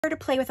To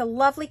play with a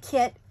lovely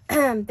kit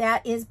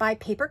that is by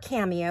Paper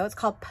Cameo. It's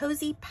called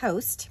Posy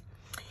Post.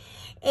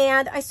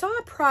 And I saw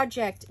a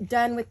project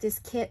done with this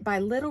kit by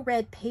Little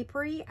Red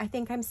Papery. I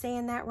think I'm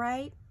saying that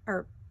right.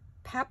 Or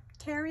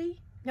Paptery?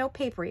 No,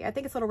 Papery. I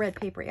think it's Little Red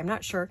Papery. I'm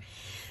not sure.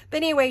 But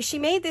anyway, she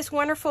made this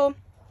wonderful,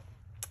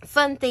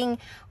 fun thing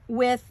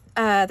with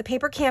the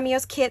Paper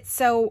Cameos kit.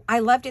 So I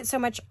loved it so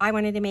much, I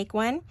wanted to make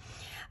one.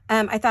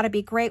 I thought it'd be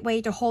a great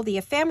way to hold the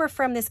ephemera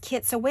from this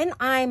kit. So when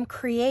I'm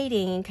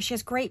creating, because she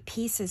has great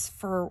pieces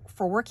for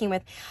working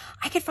with,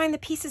 I could find the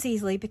pieces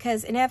easily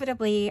because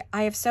inevitably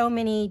I have so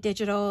many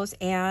digitals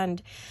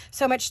and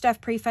so much stuff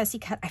pre-fussy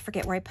cut. I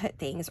forget where I put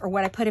things or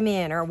what I put them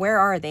in or where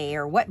are they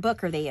or what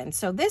book are they in.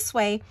 So this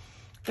way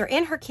they're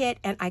in her kit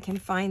and I can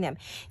find them.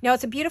 Now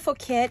it's a beautiful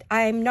kit.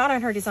 I'm not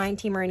on her design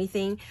team or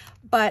anything,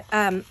 but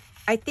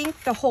I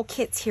think the whole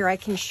kit's here. I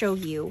can show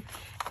you.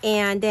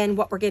 And then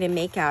what we're going to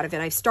make out of it.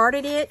 I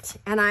started it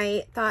and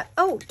I thought,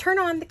 oh, turn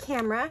on the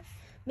camera.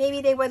 Maybe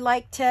they would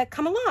like to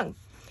come along.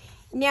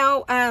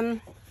 Now,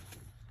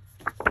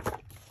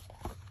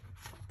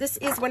 this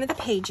is one of the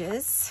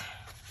pages.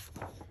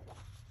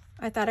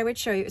 I thought I would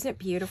show you. Isn't it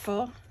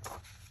beautiful?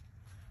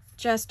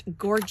 Just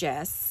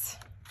gorgeous.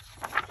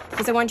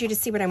 Because I want you to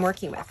see what I'm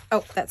working with.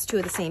 Oh, that's two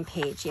of the same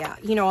page. Yeah.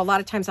 You know, a lot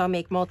of times I'll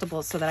make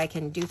multiples so that I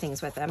can do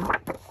things with them.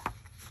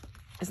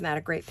 Isn't that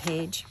a great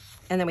page?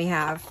 And then we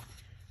have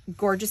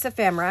gorgeous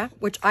ephemera,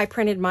 which I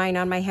printed mine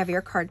on my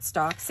heavier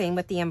cardstock. Same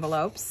with the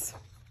envelopes.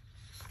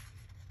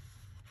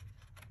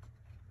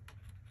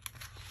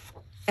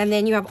 And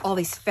then you have all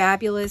these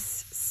fabulous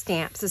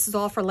stamps. This is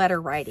all for letter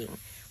writing.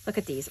 Look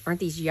at these. Aren't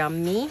these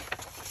yummy?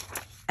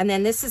 And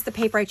then this is the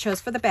paper I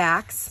chose for the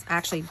backs. I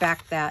actually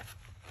backed that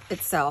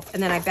itself.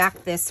 And then I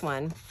backed this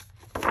one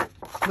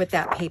with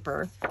that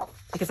paper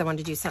because I wanted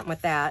to do something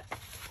with that.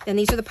 Then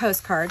these are the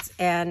postcards.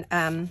 And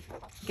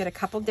get a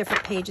couple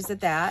different pages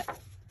of that.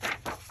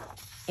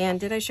 And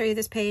did I show you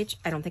this page?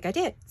 I don't think I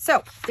did.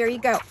 So there you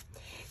go.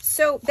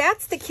 So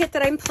that's the kit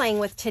that I'm playing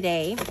with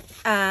today.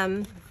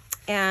 And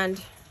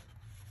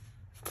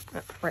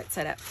right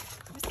side up.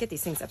 Let's get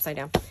these things upside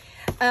down.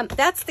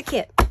 That's the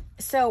kit.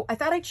 So I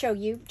thought I'd show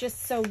you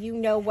just so you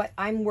know what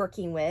I'm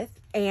working with.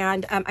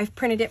 And I've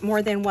printed it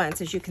more than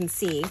once, as you can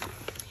see.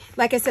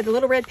 Like I said, the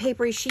Little Red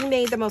Papery, she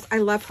made the most, I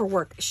love her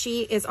work.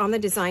 She is on the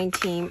design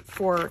team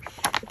for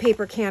the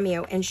Paper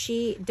Cameo, and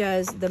she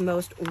does the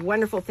most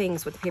wonderful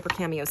things with the Paper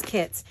Cameos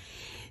kits.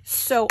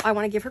 So I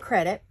want to give her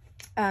credit.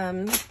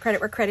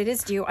 Credit where credit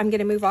is due. I'm going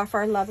to move off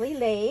our lovely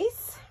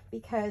lace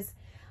because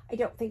I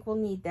don't think we'll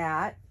need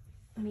that.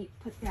 Let me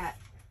put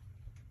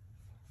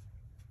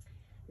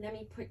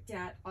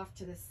that off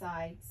to the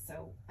side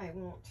so I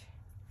won't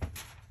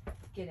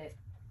get it.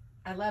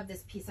 I love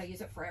this piece. I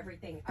use it for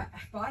everything. I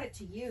bought it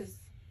to use,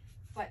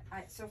 but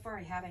so far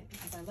I haven't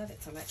because I love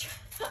it so much.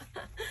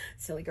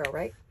 Silly girl,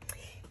 right?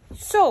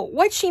 So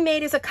what she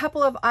made is a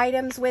couple of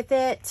items with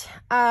it.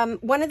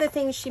 One of the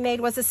things she made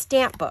was a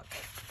stamp book.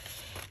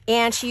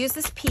 And she used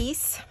this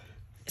piece.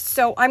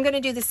 So I'm going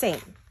to do the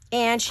same.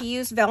 And she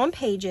used vellum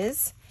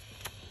pages.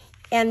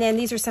 And then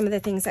these are some of the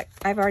things that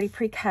I've already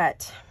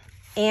pre-cut.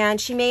 And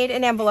she made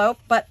an envelope,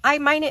 but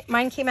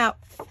mine came out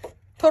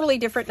totally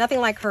different. Nothing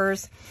like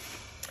hers.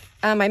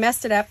 I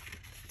messed it up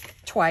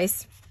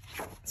twice.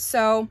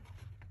 So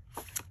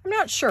I'm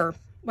not sure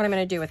what I'm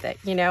going to do with it,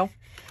 you know.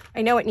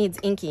 I know it needs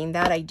inking,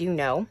 that I do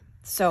know.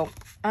 So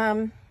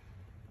I'm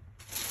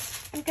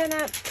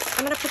gonna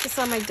put this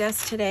on my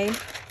desk today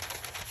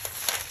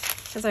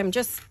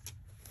because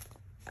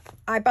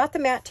I bought the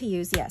mat to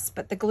use, yes,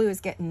 but the glue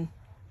is getting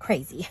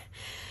crazy.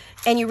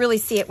 And you really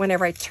see it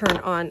whenever I turn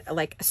on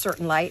like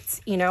certain lights,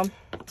 you know.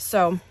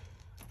 So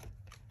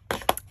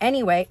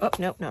anyway, oh,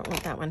 no, not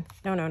that one.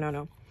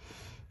 No.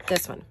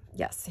 This one.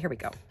 Yes, here we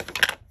go.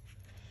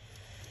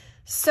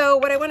 So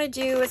what I want to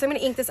do is I'm going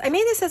to ink this. I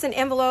made this as an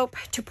envelope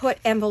to put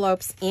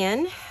envelopes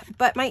in,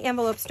 but my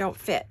envelopes don't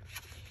fit.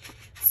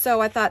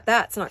 So I thought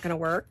that's not going to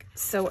work.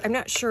 So I'm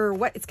not sure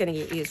what it's going to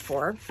get used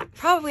for.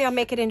 Probably I'll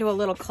make it into a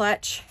little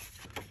clutch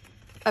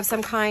of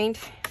some kind.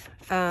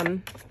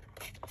 Because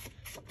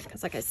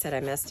like I said, I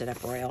messed it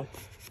up royal.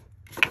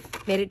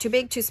 Made it too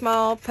big, too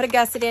small, put a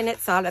gusset in it,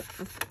 saw it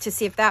to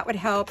see if that would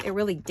help. It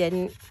really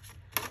didn't.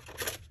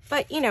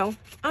 But, you know,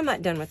 I'm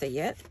not done with it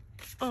yet.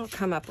 I'll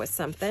come up with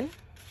something.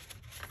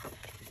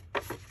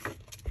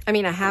 I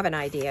mean, I have an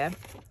idea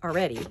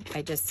already.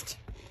 I just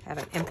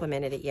haven't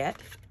implemented it yet.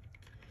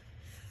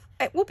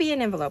 It will be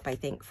an envelope, I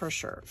think, for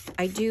sure.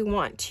 I do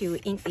want to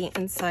ink the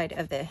inside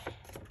of the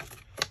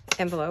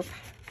envelope.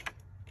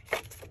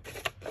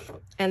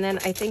 And then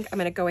I think I'm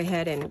going to go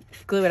ahead and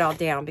glue it all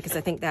down because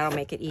I think that'll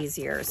make it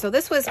easier. So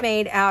this was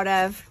made out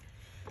of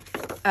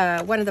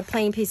one of the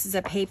plain pieces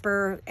of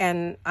paper,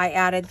 and I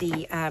added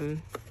the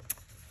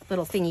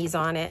little thingies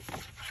on it.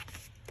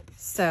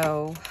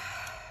 So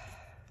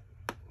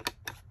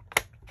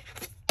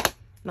I'm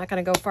not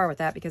going to go far with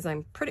that because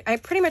I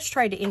pretty much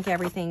tried to ink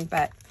everything,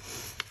 but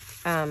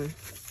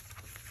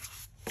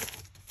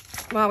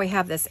while we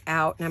have this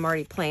out and I'm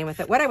already playing with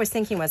it, what I was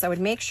thinking was I would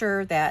make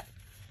sure that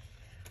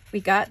we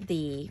got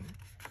the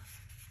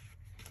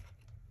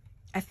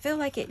I feel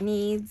like it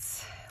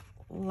needs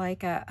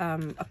like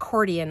a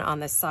accordion on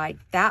the side.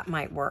 That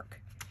might work.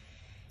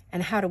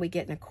 And how do we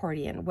get an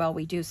accordion? Well,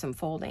 we do some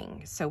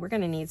folding. So we're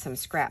going to need some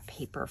scrap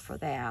paper for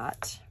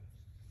that.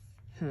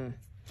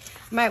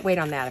 Might wait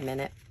on that a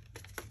minute.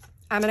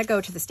 I'm going to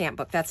go to the stamp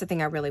book. That's the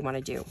thing I really want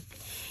to do.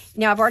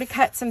 Now, I've already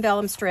cut some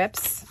vellum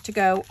strips to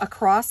go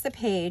across the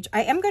page.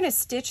 I am going to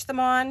stitch them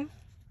on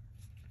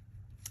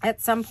at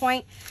some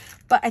point,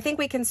 but I think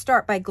we can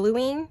start by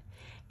gluing,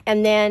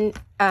 and then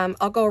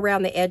I'll go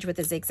around the edge with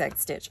a zigzag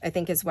stitch, I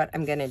think is what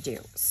I'm going to do.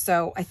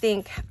 So I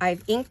think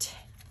I've inked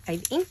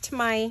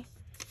my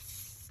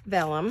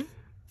vellum,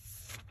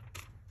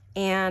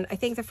 and I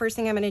think the first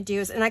thing I'm going to do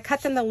is, and I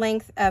cut them the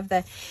length of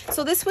the,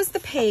 so this was the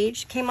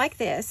page, came like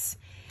this.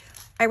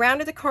 I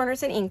rounded the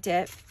corners and inked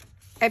it.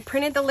 I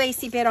printed the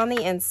lacy bit on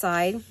the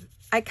inside.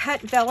 I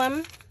cut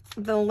vellum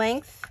the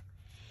length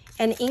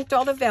and inked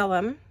all the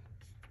vellum.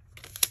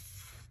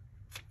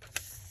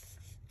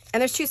 And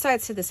there's two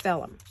sides to this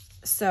vellum.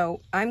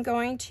 So I'm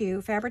going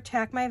to fabric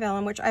tack my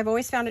vellum, which I've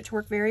always found it to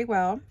work very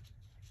well.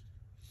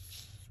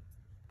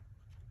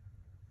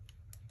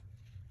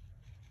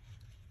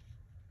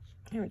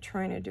 I'm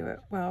trying to do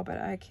it well,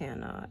 but I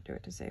cannot do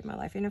it to save my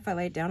life. Even if I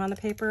lay it down on the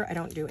paper, I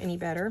don't do any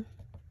better.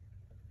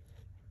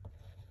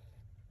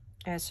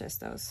 It's just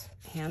those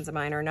hands of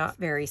mine are not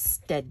very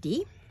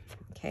steady.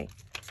 Okay.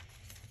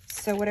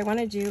 So what I want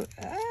to do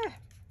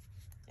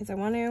is I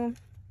want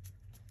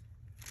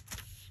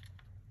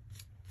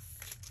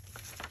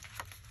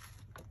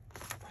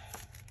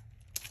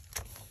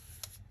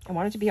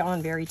it to be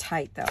on very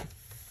tight though. Let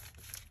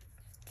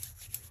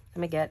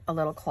me get a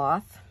little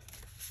cloth.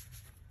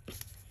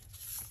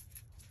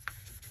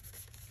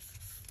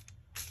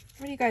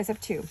 What are you guys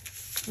up to?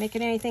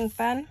 Making anything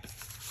fun?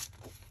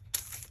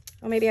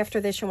 Well, maybe after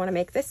this, you'll want to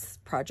make this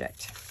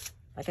project.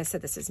 Like I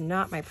said, this is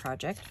not my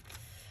project.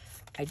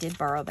 I did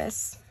borrow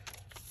this.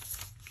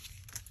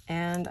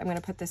 And I'm going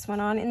to put this one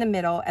on in the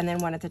middle and then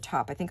one at the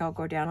top. I think I'll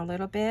go down a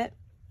little bit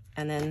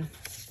and then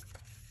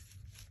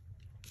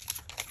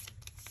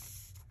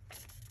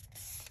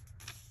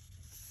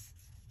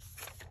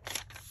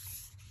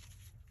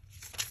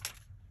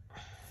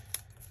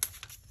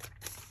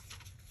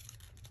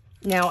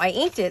now I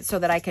inked it so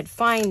that I could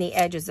find the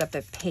edges of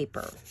the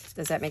paper.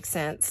 Does that make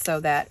sense?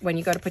 So that when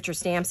you go to put your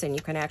stamps in,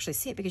 you can actually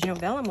see it, because, you know,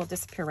 vellum will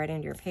disappear right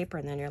into your paper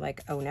and then you're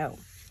like, oh no.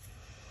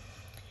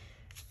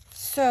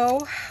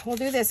 So we'll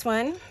do this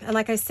one. And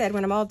like I said,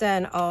 when I'm all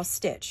done, I'll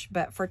stitch.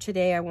 But for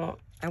today, I won't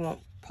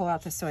pull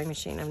out the sewing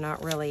machine. I'm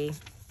not really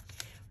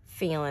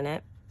feeling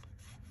it.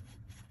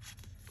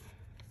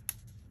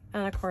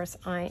 And of course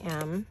I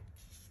am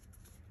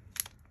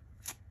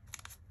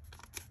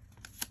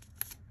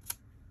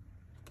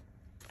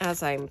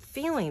as I'm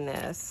feeling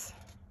this,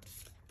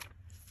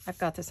 I've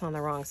got this on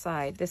the wrong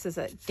side. This is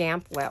a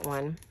damp wet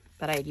one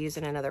that I'd use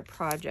in another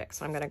project.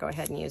 So I'm going to go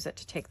ahead and use it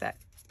to take that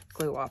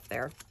glue off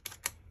there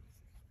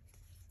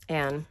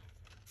and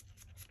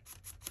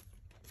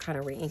kind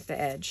of re-ink the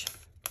edge.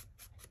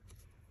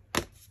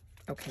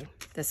 Okay,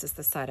 this is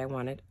the side I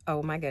wanted.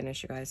 Oh my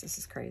goodness, you guys, this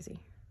is crazy.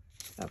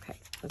 Okay,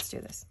 let's do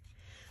this.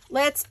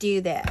 Let's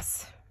do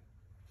this.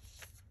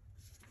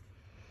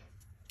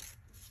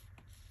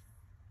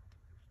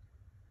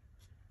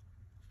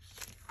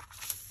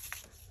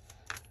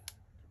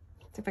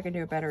 See if I can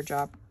do a better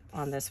job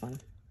on this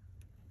one.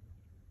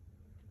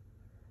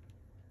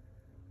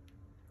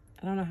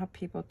 I don't know how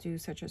people do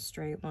such a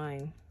straight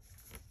line.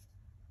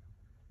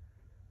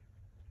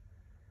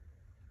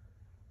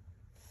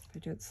 I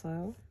do it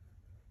slow.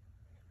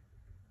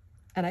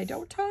 And I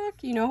don't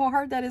talk. You know how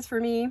hard that is for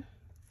me.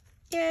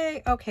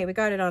 Yay. Okay, we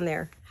got it on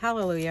there.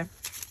 Hallelujah.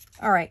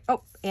 All right.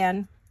 Oh,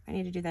 and I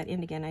need to do that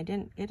end again. I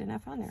didn't get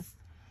enough on there.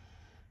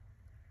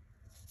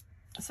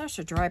 It starts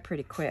to dry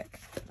pretty quick.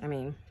 I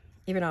mean,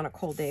 even on a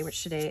cold day,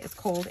 which today is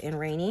cold and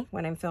rainy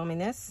when I'm filming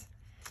this.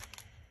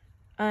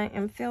 I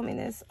am filming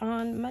this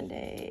on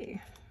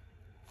Monday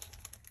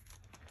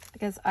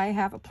because I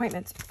have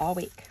appointments all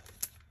week.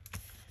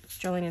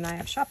 Jolene and I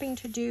have shopping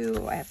to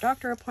do. I have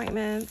doctor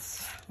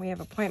appointments. We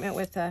have appointment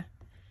with the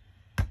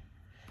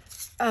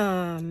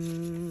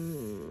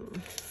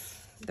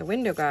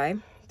window guy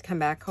to come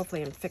back,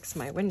 hopefully, and fix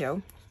my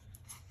window.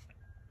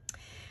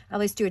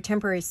 At least do a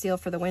temporary seal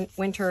for the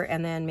winter,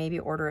 and then maybe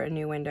order a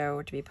new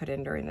window to be put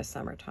in during the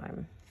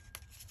summertime.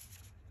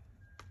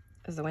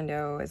 Because the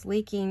window is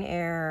leaking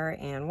air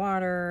and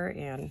water,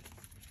 and,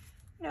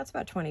 you know, it's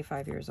about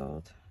 25 years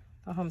old.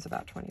 The home's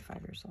about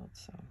 25 years old,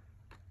 so.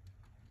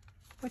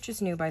 Which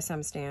is new by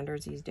some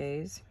standards these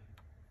days.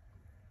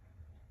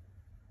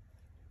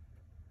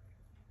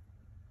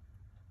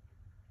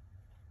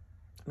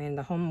 I mean,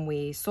 the home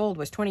we sold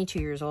was 22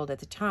 years old at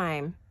the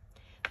time.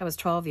 That was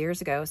 12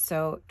 years ago.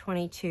 So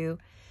 22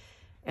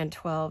 and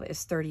 12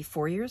 is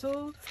 34 years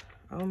old.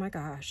 Oh my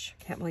gosh.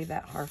 Can't believe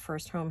that our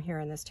first home here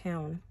in this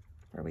town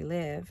where we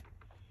live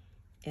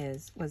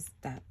was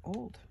that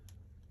old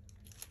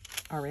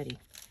already.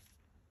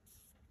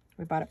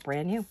 We bought it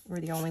brand new.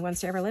 We're the only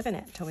ones to ever live in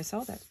it until we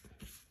sold it.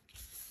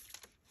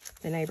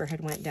 The neighborhood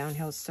went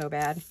downhill so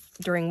bad.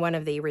 During one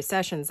of the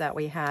recessions that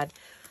we had,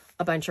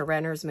 a bunch of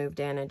renters moved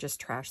in and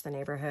just trashed the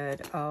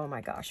neighborhood. Oh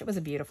my gosh, it was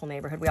a beautiful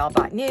neighborhood. We all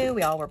bought new.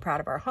 We all were proud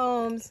of our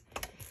homes.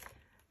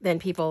 Then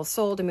people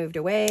sold and moved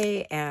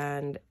away,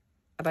 and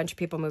a bunch of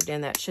people moved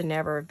in that should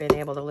never have been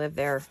able to live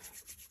there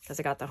because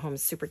they got the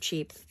homes super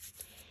cheap.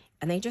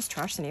 And they just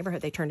trashed the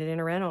neighborhood. They turned it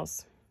into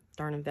rentals.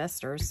 Darn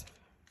investors.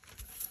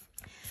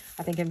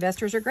 I think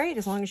investors are great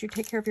as long as you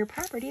take care of your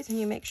properties and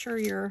you make sure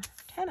your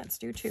tenants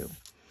do too.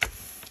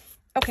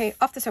 Okay,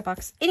 off the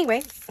soapbox.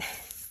 Anyway,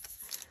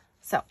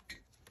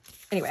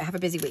 I have a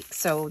busy week.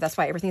 So that's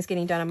why everything's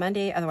getting done on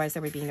Monday. Otherwise,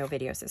 there would be no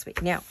videos this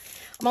week. Now,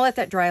 I'm going to let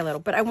that dry a little.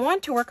 But I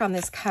want to work on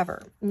this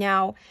cover.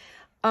 Now,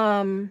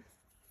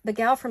 the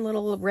gal from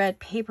Little Red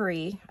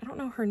Papery, I don't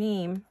know her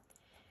name.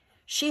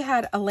 She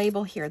had a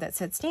label here that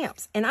said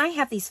stamps. And I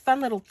have these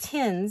fun little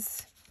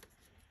tins,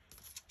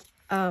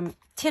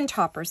 tin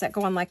toppers that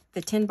go on like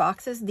the tin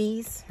boxes.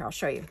 These, here, I'll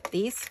show you.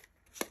 These.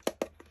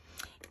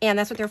 And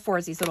that's what they're for,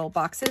 is these little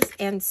boxes.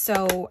 And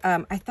so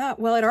I thought,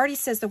 well, it already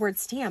says the word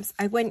stamps.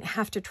 I wouldn't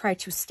have to try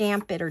to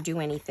stamp it or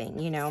do anything,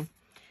 you know.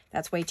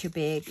 That's way too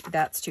big.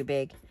 That's too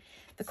big.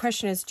 The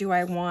question is, do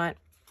I want,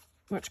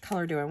 which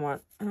color do I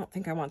want? I don't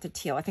think I want the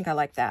teal. I think I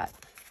like that.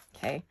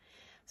 Okay.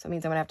 So it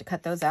means I'm going to have to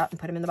cut those out and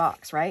put them in the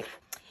box, right?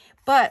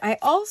 But I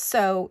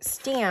also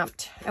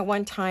stamped at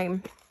one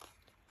time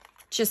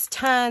just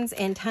tons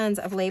and tons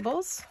of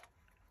labels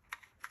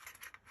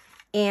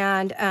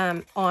and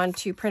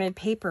onto printed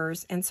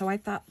papers. And so I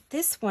thought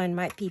this one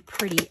might be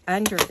pretty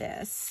under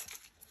this.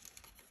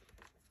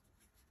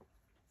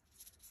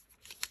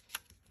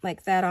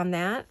 Like that on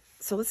that.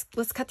 So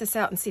let's cut this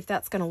out and see if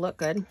that's going to look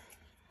good.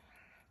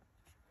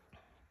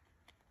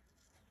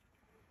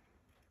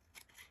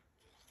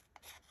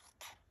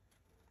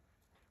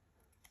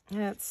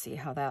 Let's see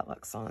how that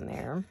looks on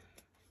there.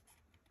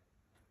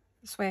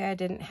 This way I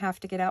didn't have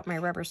to get out my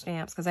rubber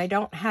stamps because I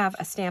don't have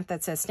a stamp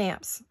that says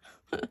stamps.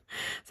 Does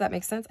that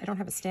make sense? I don't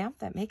have a stamp.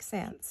 That makes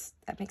sense.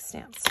 That makes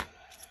sense. I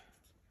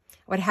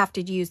would have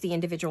to use the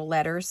individual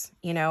letters,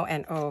 you know,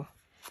 and oh,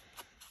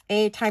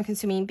 A, time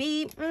consuming,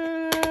 B,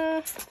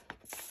 I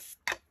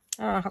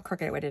don't know how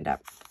crooked it would end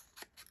up.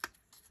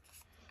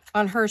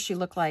 On her, she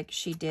looked like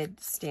she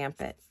did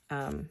stamp it.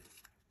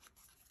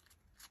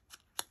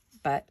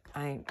 But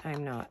I'm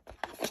not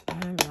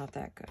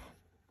that good.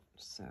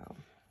 So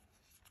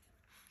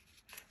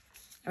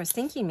I was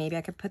thinking maybe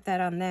I could put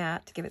that on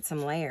that to give it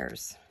some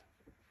layers.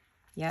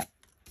 Yep.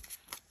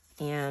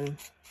 And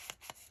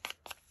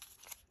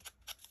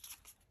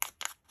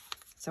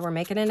so we're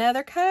making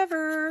another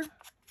cover.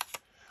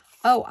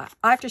 Oh,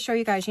 I have to show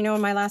you guys, you know,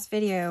 in my last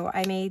video,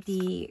 I made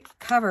the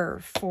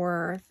cover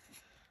for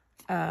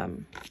a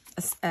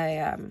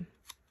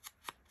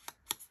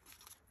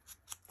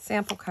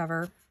sample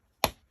cover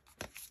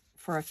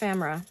for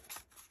ephemera.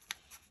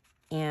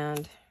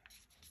 And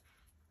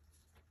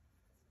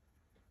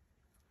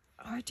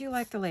oh, I do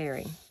like the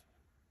layering.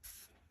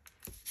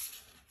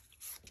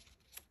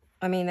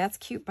 I mean, that's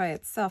cute by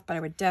itself, but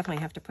I would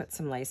definitely have to put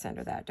some lace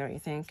under that, don't you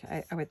think?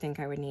 I would think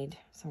I would need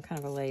some kind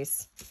of a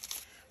lace.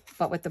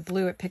 But with the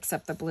blue, it picks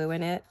up the blue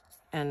in it,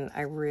 and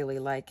I really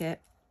like it.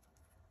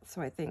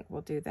 So I think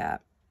we'll do that.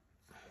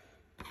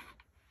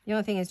 The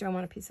only thing is, do I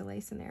want a piece of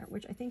lace in there?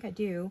 Which I think I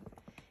do.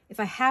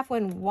 If I have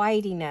one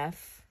wide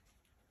enough,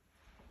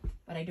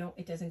 but I don't,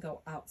 it doesn't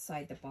go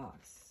outside the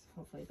box.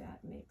 Hopefully that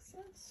makes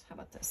sense. How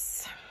about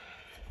this?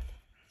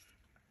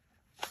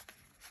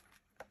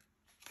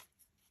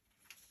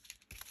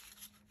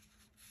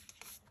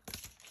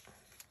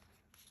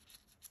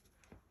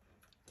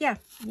 Yeah.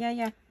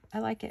 I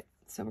like it.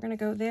 So we're going to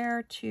go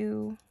there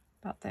to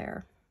about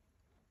there.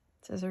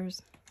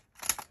 Scissors.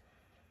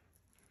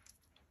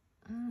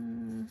 It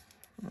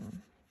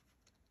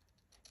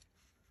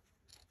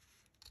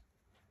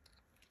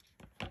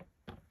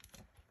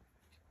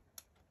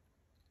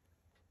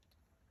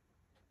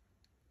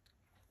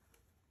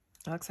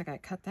looks like I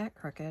cut that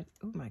crooked.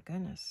 Oh my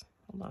goodness.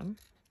 Hold on.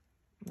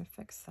 Let me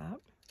fix that.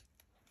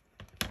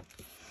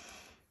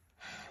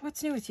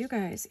 What's new with you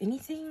guys?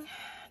 Anything?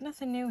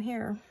 Nothing new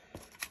here.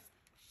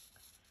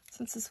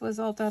 Since this was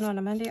all done on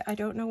a Monday, I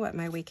don't know what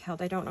my week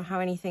held. I don't know how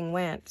anything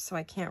went, so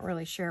I can't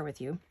really share with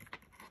you.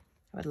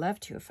 I would love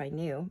to if I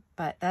knew,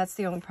 but that's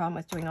the only problem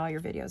with doing all your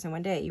videos in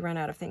one day. You run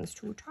out of things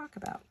to talk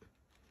about.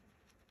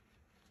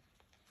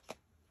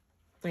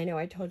 I know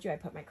I told you I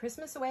put my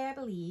Christmas away, I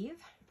believe,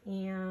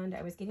 and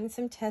I was getting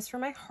some tests for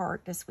my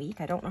heart this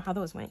week. I don't know how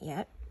those went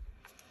yet.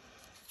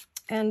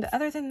 And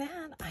other than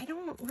that, I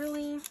don't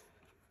really...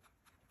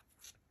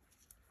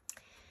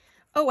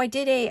 Oh, I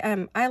did a,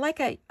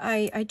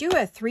 I do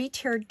a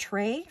 3-tiered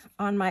tray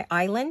on my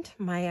island,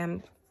 my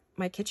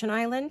kitchen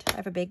island. I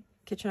have a big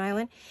kitchen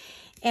island.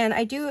 And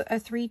I do a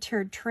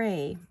 3-tiered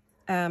tray.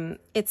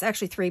 It's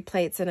actually 3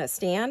 plates and a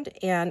stand.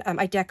 And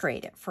I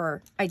decorate it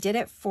for, I did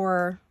it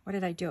for, what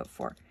did I do it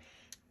for?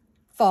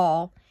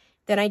 Fall.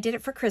 Then I did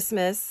it for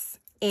Christmas.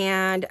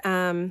 And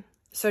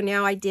so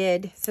now I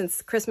did,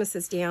 since Christmas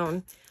is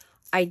down,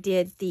 I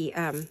did the,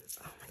 oh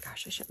my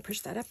gosh, I shouldn't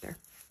push that up there.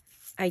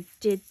 I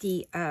did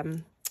the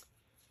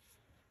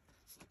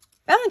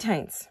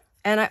Valentine's.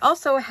 And I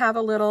also have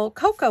a little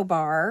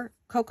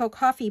cocoa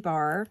coffee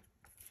bar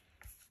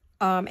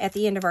at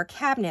the end of our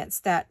cabinets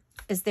that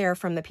is there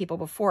from the people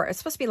before. It's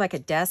supposed to be like a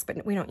desk,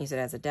 but we don't use it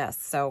as a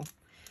desk. So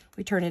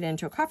we turn it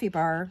into a coffee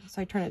bar.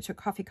 So I turn it to a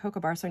coffee cocoa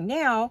bar. So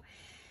now,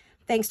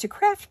 thanks to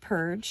Craft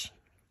Purge,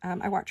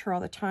 I watch her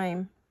all the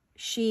time.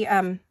 She,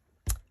 I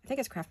think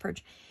it's Craft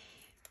Purge.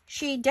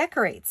 She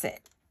decorates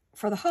it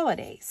for the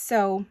holidays.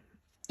 So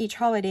each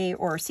holiday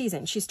or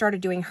season, she started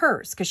doing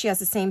hers because she has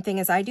the same thing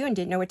as I do and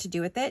didn't know what to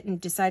do with it and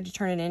decided to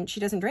turn it in. She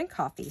doesn't drink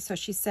coffee. So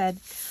she said,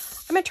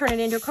 I'm going to turn it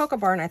into a cocoa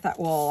bar. And I thought,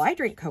 well, I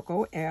drink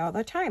cocoa all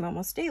the time,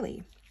 almost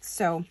daily.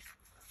 So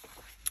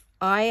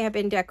I have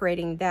been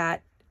decorating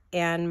that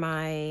and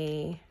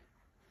my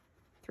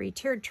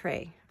 3-tiered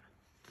tray.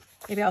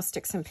 Maybe I'll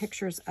stick some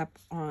pictures up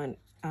on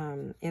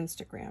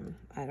Instagram.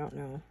 I don't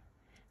know.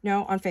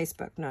 No, on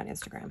Facebook, not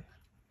Instagram.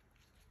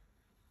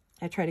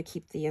 I try to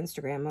keep the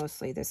Instagram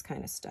mostly this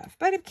kind of stuff.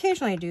 But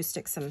occasionally I do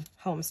stick some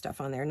home stuff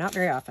on there. Not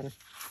very often.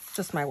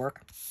 Just my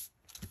work.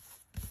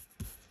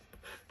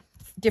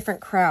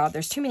 Different crowd.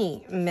 There's too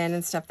many men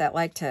and stuff that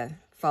like to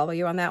follow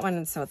you on that one.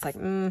 And so it's like,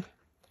 my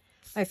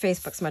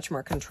Facebook's much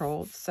more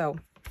controlled. So,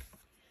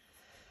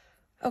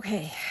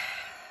 okay.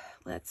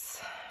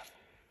 Let's...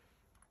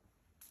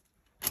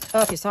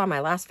 Oh, if you saw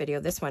my last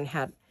video, this one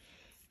had...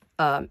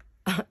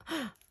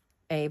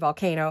 a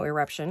volcano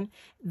eruption.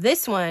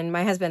 This one,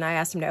 my husband, I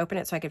asked him to open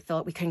it so I could fill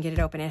it. We couldn't get it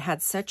open. It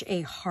had such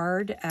a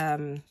hard, what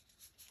do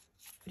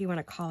you want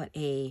to call it?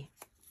 A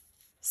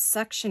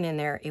suction in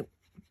there.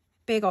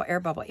 Big old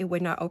air bubble. It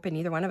would not open,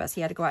 either one of us.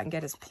 He had to go out and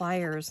get his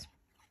pliers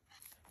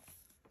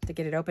to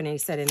get it open. And he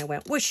said, and it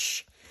went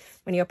whoosh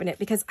when he opened it,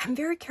 because I'm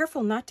very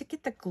careful not to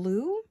get the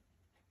glue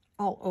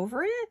all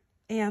over it.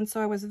 And so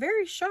I was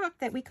very shocked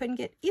that we couldn't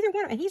get either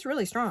one. And he's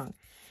really strong.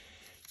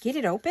 Get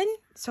it open.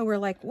 So we're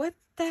like, what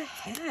the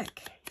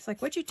heck? He's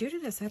like, what'd you do to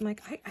this? I'm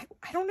like,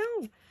 I don't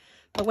know.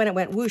 But when it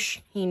went whoosh,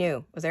 he knew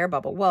it was air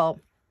bubble. Well,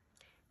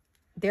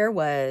 there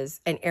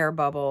was an air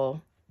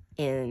bubble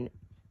in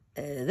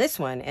this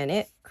one, and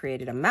it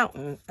created a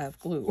mountain of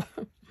glue.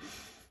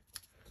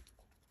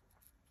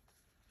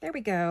 There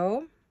we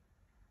go.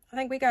 I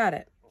think we got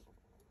it.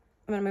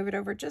 I'm going to move it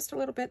over just a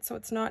little bit so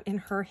it's not in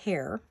her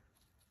hair.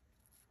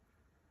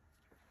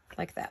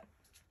 Like that.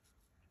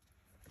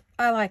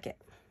 I like it.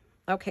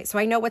 Okay, so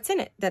I know what's in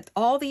it. That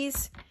all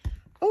these...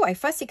 Oh, I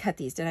fussy cut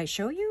these. Did I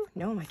show you?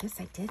 No, I guess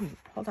I didn't.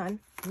 Hold on.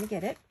 Let me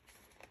get it.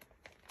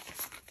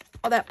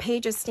 All that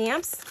page of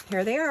stamps.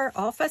 Here they are.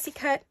 All fussy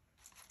cut.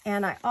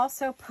 And I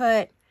also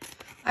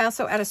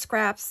out of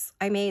scraps,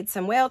 I made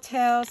some whale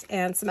tails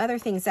and some other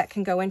things that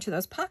can go into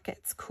those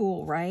pockets.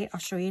 Cool, right? I'll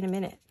show you in a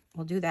minute.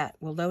 We'll do that.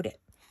 We'll load it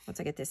once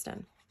I get this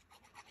done.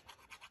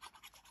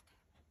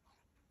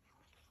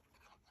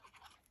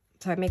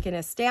 So I'm making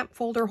a stamp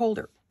folder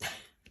holder.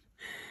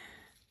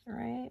 All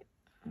right.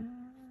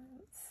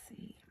 Let's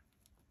see.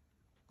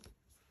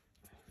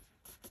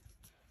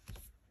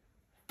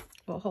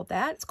 We'll hold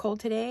that. It's cold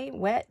today.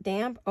 Wet,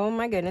 damp. Oh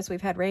my goodness.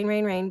 We've had rain,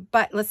 rain, rain.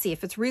 But let's see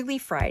if it's really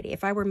Friday.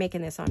 If I were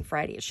making this on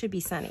Friday, it should be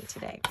sunny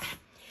today.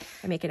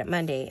 I make it at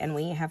Monday, and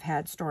we have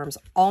had storms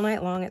all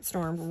night long. It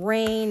stormed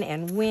rain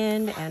and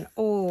wind and,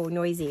 oh,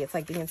 noisy. It's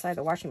like being inside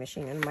the washing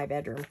machine in my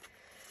bedroom.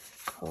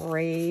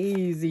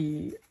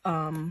 Crazy.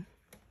 I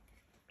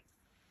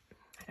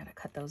gotta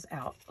cut those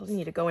out. Those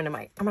need to go into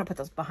my, I'm gonna put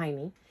those behind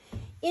me.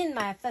 In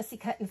my fussy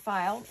cut and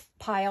pile.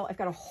 I've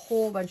got a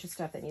whole bunch of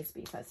stuff that needs to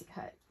be fussy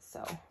cut.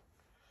 So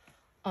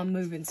I'm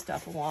moving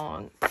stuff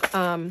along.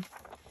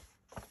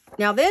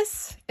 Now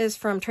this is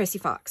from Tracy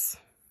Fox.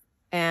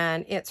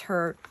 And it's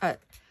her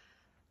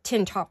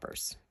tin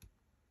toppers.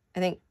 I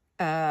think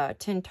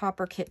tin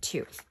topper kit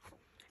 2.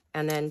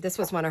 And then this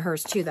was one of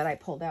hers too that I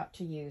pulled out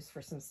to use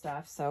for some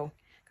stuff. So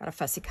gotta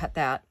fussy cut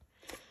that.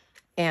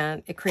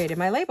 And it created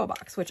my label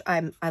box, which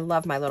I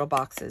love my little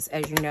boxes.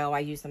 As you know, I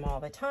use them all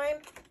the time.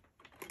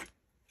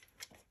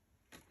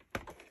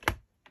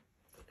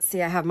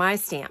 See, I have my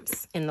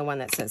stamps in the one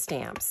that says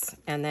stamps.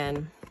 And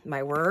then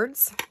my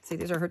words. See,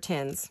 these are her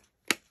tins.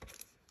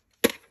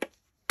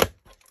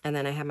 And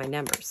then I have my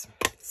numbers.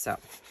 So.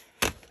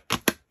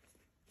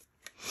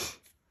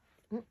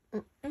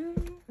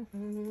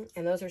 And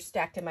those are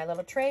stacked in my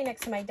little tray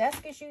next to my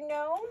desk, as you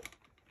know.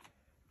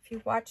 If you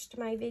watched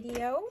my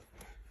video.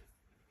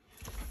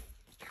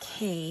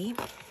 Okay.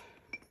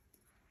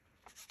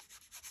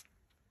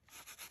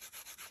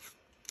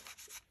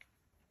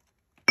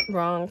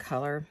 Wrong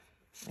color.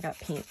 I got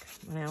pink.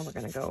 Now we're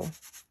going to go.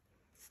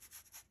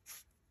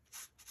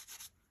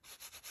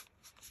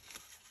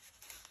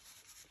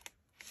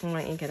 I'm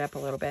going to ink it up a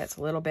little bit. It's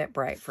a little bit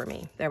bright for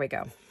me. There we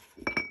go.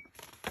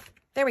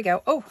 There we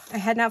go. Oh, I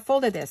had not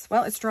folded this.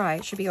 Well, it's dry.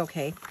 It should be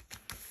okay.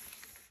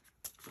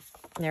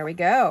 There we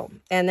go.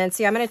 And then,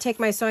 see, I'm going to take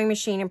my sewing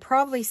machine and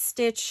probably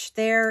stitch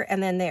there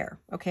and then there,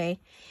 okay?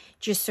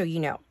 Just so you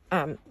know.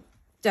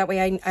 That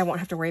way I won't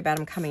have to worry about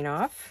them coming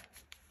off.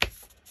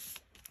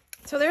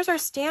 So there's our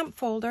stamp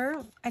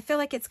folder. I feel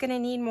like it's going to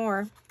need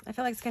more. I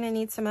feel like it's going to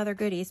need some other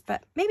goodies,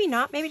 but maybe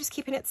not. Maybe just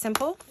keeping it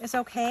simple is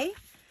okay.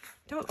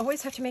 Don't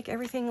always have to make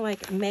everything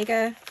like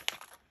mega.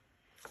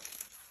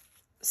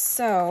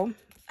 So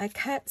I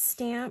cut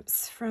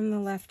stamps from the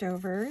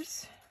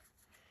leftovers.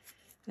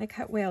 I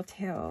cut whale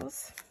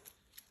tails.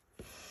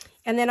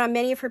 And then on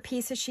many of her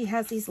pieces, she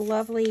has these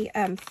lovely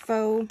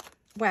faux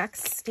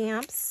wax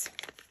stamps.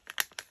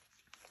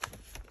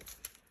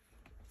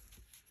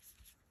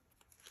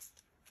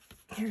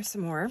 Here's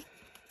some more.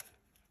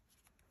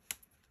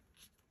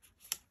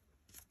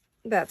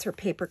 That's her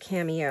paper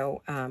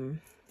cameo,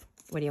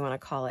 what do you want to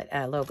call it,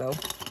 logo.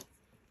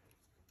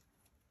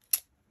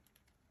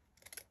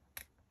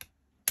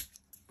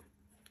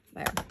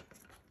 There.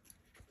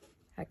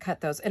 I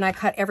cut those, and I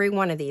cut every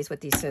one of these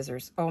with these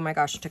scissors. Oh my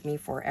gosh, it took me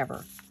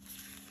forever.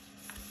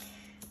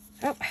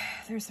 Oh,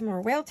 there's some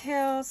more whale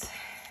tails.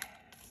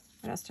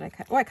 What else did I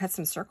cut? Oh, I cut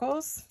some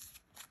circles.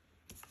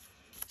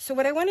 So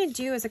what I want to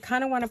do is I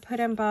kind of want to put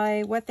them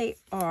by what they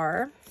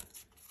are.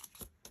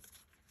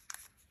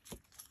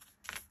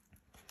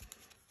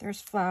 There's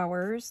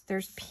flowers.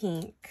 There's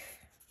pink.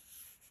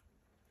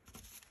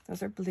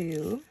 Those are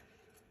blue.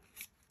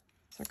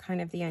 Those are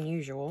kind of the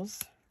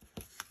unusuals.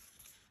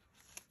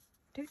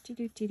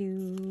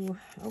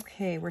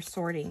 Okay, we're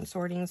sorting. It's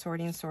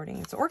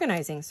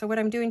organizing. So what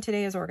I'm doing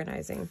today is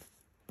organizing.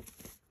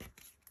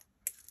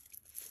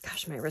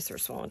 Gosh, my wrists are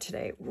swollen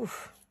today.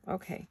 Oof.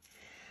 Okay.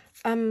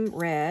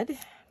 Red,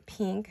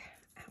 pink,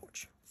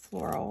 ouch,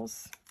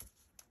 florals.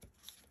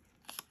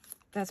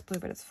 That's blue,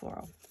 but it's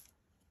floral.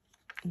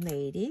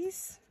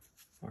 Ladies,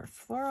 more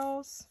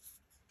florals.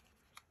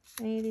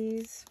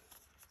 Ladies,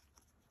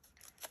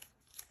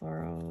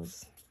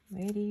 florals,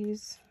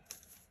 ladies,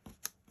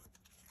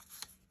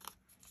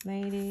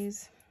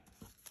 ladies.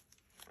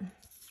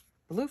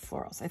 Blue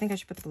florals. I think I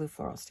should put the blue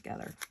florals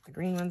together. The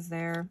green one's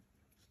there.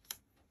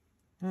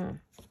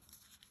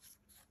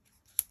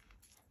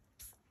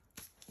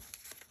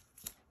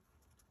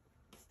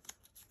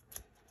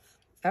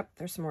 Oh,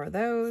 there's some more of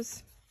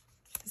those.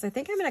 Because I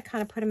think I'm going to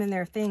kind of put them in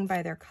their thing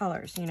by their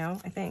colors, you know,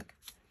 I think.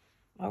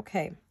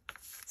 Okay.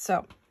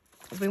 So,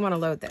 because we want to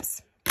load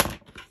this.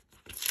 Let's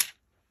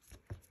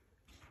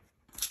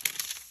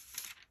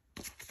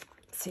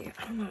see.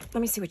 I don't know.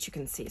 Let me see what you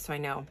can see so I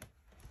know.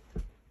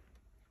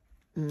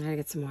 I gotta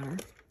get some water.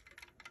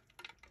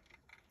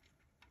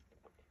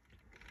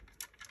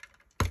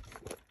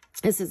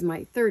 This is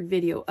my third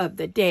video of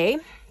the day.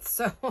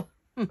 So,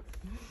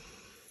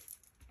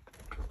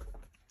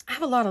 I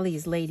have a lot of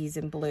these ladies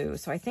in blue.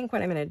 So I think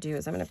what I'm going to do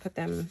is I'm going to put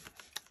them,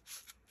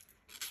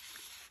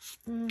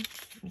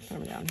 put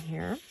them down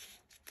here.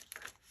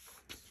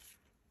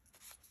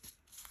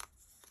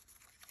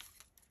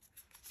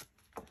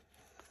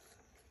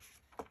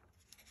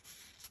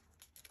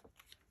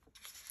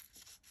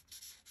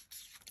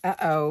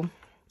 Uh-oh.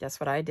 Guess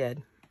what I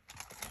did?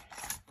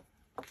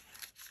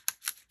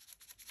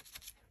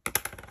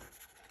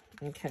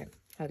 Okay.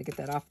 Had to get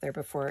that off there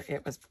before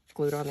it was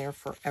glued on there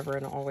forever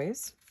and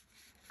always.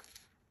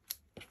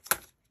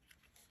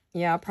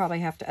 Yeah, I'll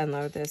probably have to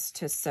unload this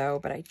to sew,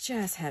 but I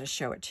just had to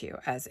show it to you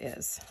as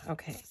is.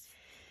 Okay.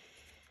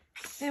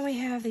 Then we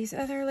have these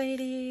other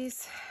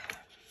ladies.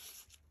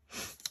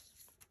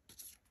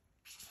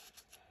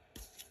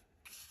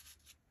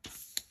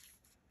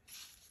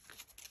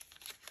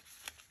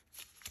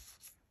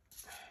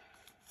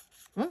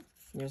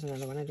 Here's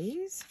another one of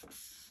these.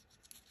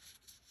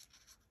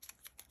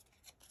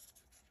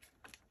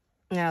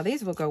 Now,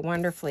 these will go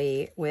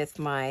wonderful with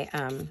my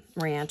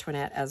Marie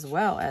Antoinette, as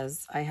well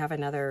as I have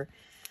another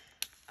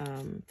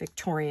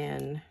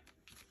Victorian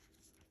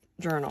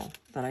journal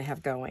that I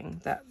have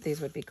going that these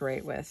would be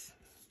great with.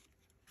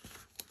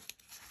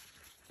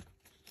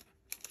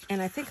 And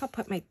I think I'll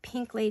put my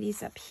pink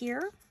ladies up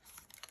here.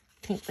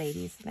 Pink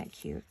ladies, isn't that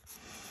cute?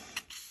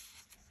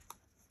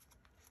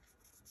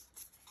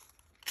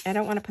 I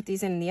don't want to put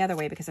these in the other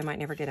way because I might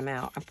never get them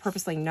out. I'm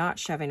purposely not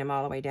shoving them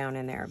all the way down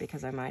in there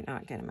because I might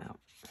not get them out.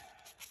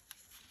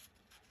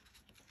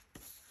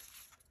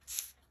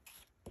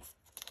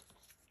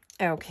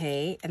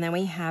 Okay, and then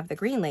we have the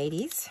green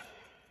ladies.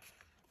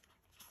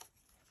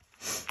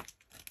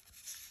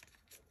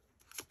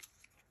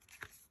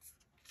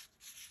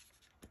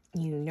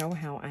 You know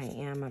how I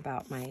am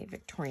about my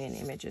Victorian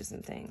images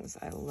and things.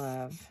 I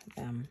love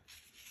them.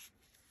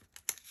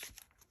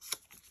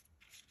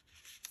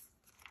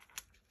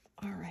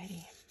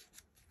 Alrighty.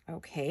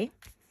 Okay.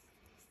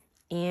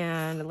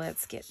 And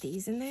let's get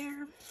these in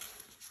there.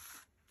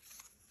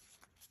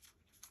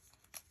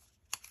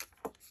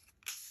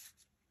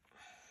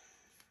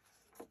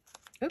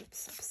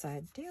 Oops,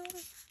 upside down.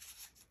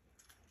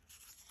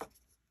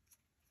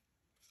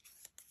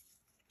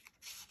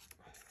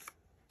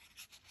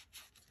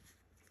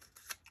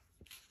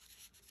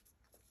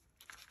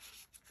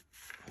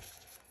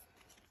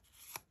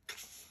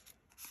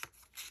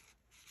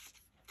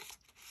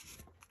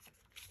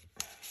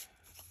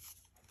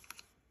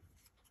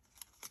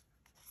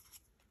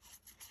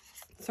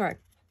 Sorry,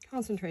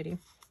 concentrating.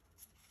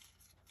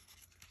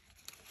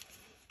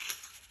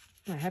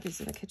 My hubby's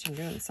in the kitchen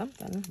doing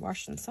something,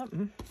 washing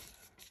something.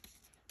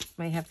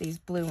 Might have these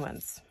blue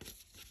ones.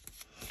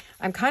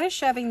 I'm kind of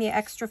shoving the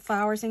extra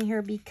flowers in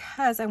here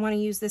because I want to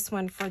use this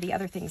one for the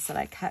other things that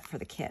I cut for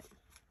the kit.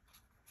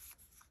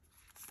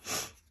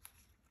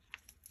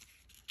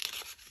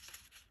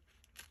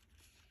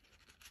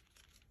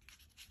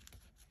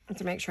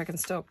 To make sure I can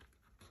still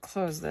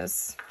close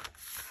this.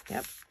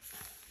 Yep.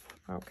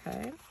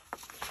 Okay.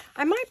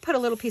 I might put a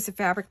little piece of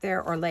fabric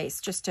there or lace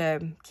just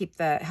to keep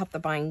help the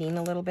binding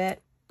a little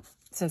bit,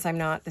 since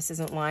this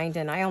isn't lined,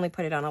 and I only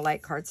put it on a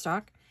light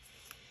cardstock.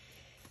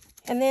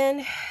 And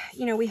then,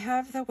 you know, we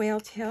have the whale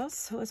tails,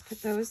 so let's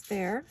put those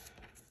there.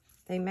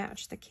 They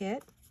match the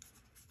kit.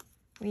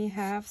 We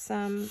have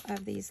some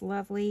of these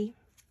lovely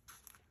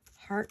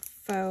heart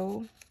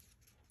faux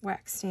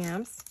wax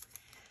stamps.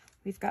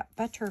 We've got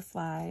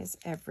butterflies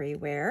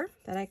everywhere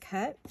that I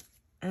cut,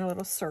 and a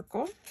little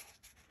circle.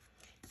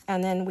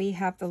 And then we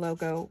have the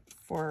logo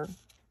for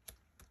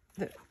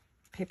the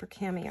paper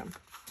cameo.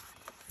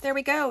 There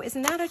we go.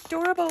 Isn't that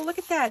adorable? Look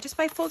at that, just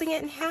by folding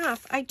it in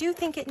half. I do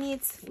think it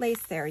needs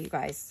lace there, you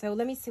guys. So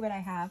let me see what I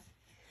have.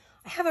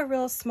 I have a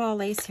real small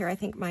lace here I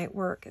think might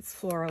work. It's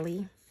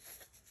florally,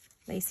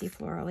 lacy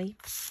florally.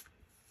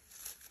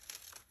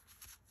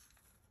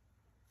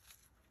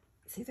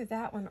 It's either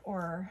that one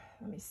or,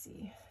 let me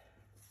see.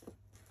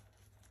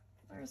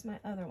 Where's my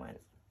other one?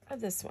 Oh,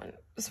 this one.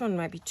 This one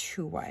might be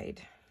too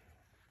wide,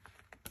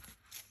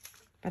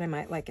 but I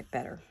might like it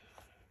better.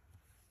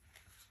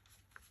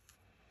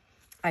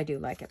 I do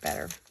like it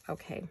better.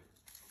 Okay.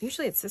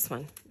 Usually it's this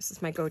one. This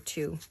is my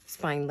go-to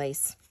spine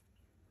lace.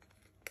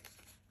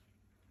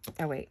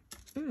 Oh, wait.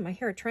 I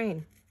hear a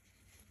train.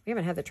 We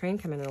haven't had the train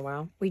come in a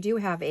while. We do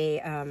have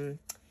a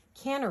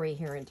cannery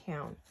here in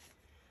town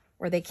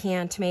where they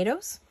can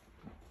tomatoes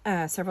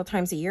several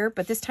times a year.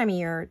 But this time of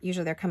year,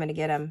 usually they're coming to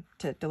get them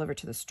to deliver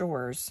to the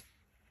stores.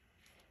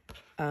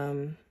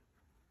 They're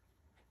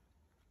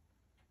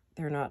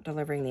not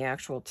delivering the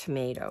actual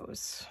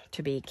tomatoes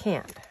to be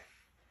canned,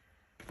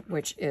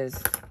 which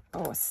is,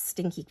 a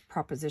stinky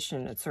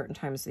proposition at certain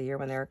times of the year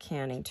when they're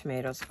canning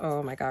tomatoes.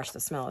 Oh my gosh, the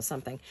smell is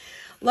something.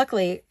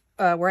 Luckily,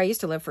 where I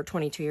used to live for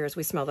 22 years,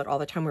 we smelled it all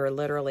the time. We were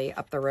literally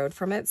up the road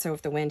from it. So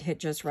if the wind hit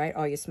just right,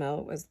 all you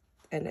smell was,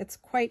 and it's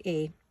quite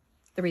the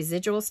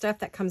residual stuff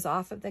that comes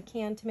off of the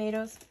canned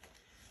tomatoes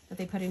that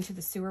they put into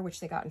the sewer, which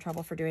they got in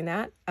trouble for doing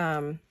that,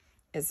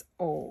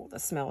 the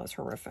smell is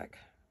horrific.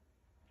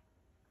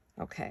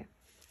 Okay.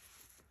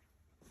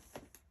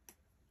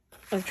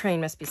 The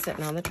train must be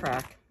sitting on the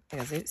track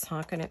because it's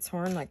honking its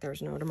horn like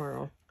there's no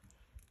tomorrow.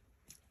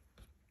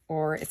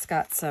 Or it's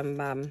got some,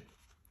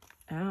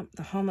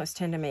 the homeless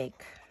tend to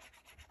make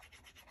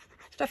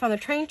stuff on the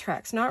train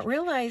tracks, not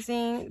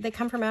realizing they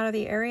come from out of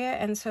the area,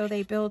 and so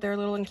they build their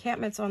little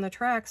encampments on the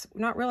tracks,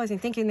 not realizing,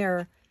 thinking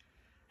they're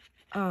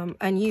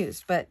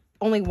unused, but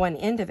only one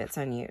end of it's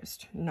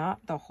unused,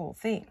 not the whole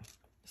thing.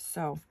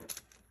 So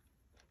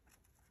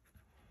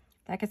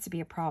that gets to be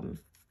a problem.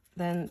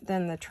 Then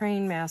the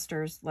train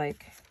master's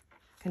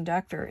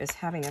conductor is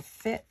having a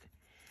fit,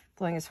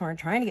 blowing his horn,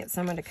 trying to get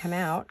someone to come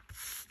out.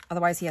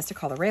 Otherwise, he has to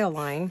call the rail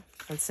line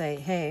and say,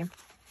 hey.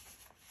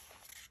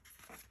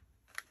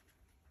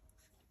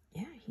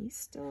 Yeah, he's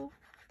still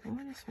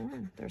blowing his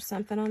horn. There's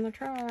something on the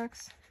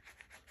tracks.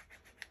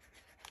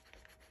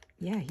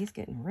 Yeah, he's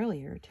getting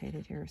really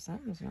irritated here.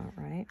 Something's not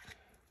right.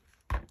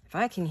 If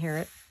I can hear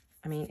it,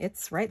 I mean,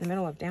 it's right in the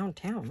middle of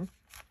downtown.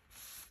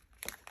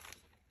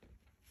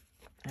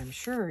 I'm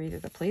sure either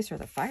the police or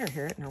the fire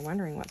hear it and are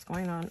wondering what's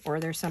going on, or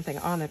there's something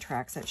on the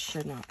tracks that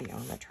should not be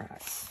on the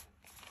tracks.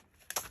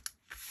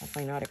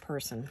 Definitely not a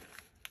person.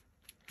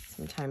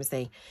 Sometimes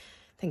they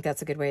think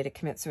that's a good way to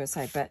commit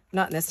suicide, but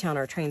not in this town.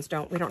 Our trains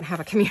we don't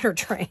have a commuter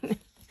train. We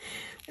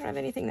don't have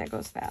anything that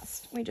goes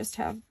fast. We just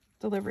have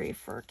delivery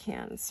for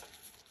cans.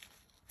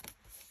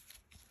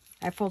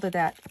 I folded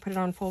that, I put it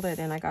on folded,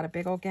 and I got a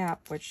big old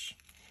gap, which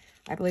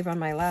I believe on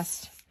my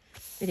last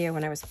video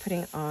when I was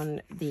putting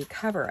on the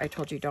cover, I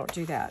told you don't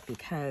do that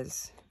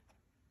because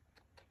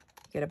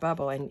you get a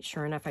bubble, and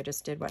sure enough, I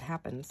just did what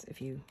happens if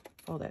you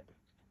fold it.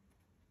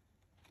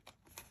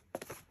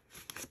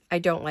 I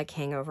don't like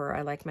hangover.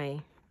 I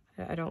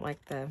don't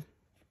like the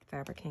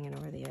fabric hanging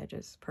over the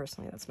edges.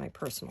 Personally, that's my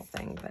personal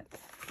thing, but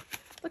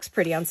it looks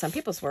pretty on some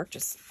people's work.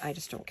 I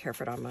just don't care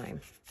for it on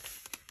mine.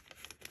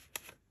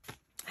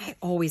 I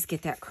always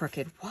get that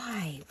crooked.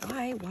 Why?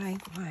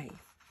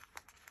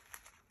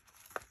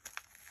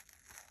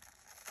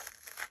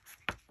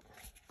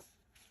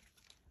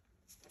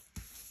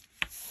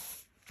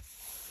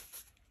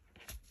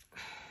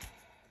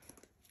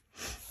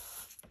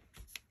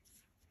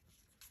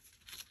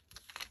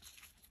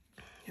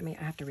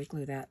 I have to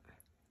re-glue that.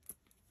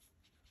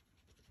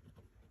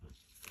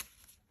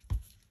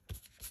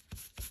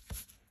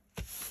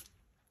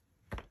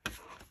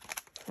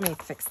 Let me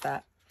fix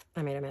that.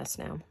 I made a mess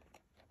now.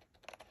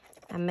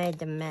 I made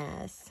the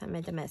mess. I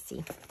made the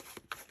messy.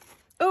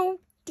 Oh,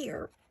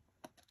 dear.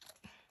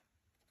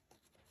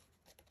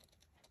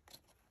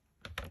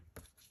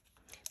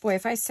 Boy,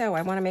 if I sew,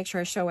 I want to make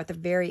sure I sew at the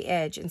very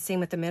edge, and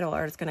same with the middle,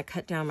 or it's going to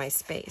cut down my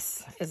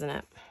space, isn't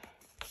it?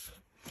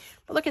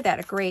 But look at that,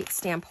 a great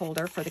stamp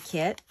holder for the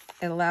kit.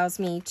 It allows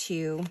me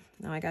to,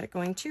 no, I got it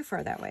going too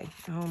far that way.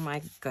 Oh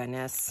my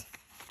goodness.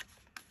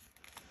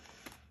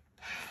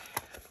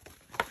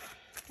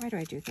 Why do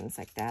I do things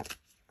like that?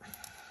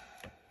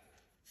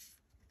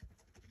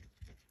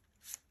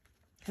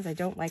 Because I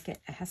don't like it.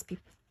 It has to be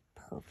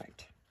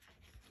perfect.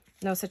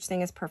 No such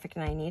thing as perfect,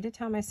 and I need to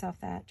tell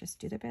myself that. Just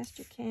do the best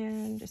you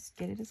can. Just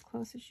get it as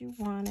close as you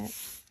want it.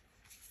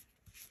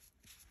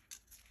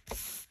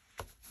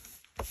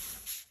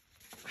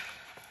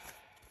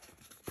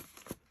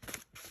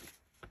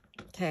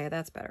 Okay,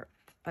 that's better,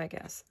 I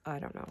guess. I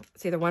don't know.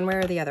 It's either one way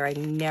or the other. I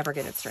never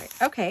get it straight.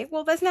 Okay,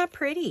 well, isn't that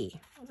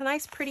pretty? It's a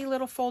nice, pretty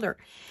little folder.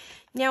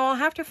 Now, I'll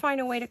have to find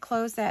a way to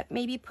close that.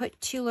 Maybe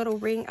put two little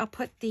ring. I'll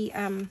put the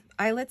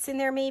eyelets in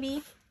there,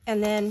 maybe.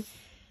 And then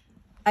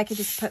I could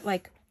just put,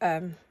 like,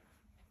 a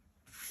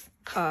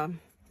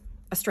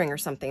string or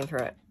something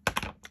through it.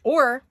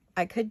 Or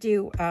I could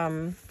do,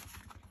 I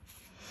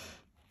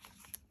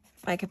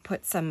could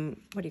put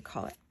some, what do you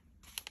call it?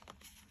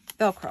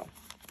 Velcro.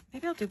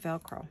 Maybe I'll do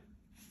Velcro.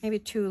 Maybe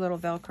two little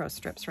Velcro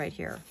strips right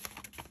here.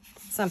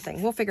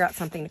 Something. We'll figure out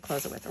something to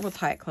close it with. Or we'll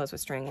tie it closed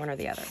with string, one or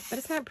the other. But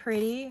isn't that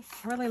pretty?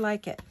 I really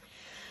like it.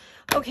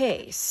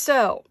 Okay,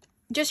 so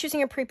just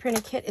using a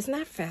pre-printed kit. Isn't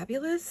that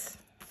fabulous?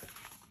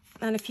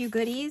 And a few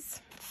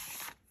goodies.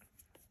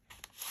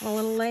 A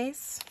little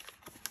lace.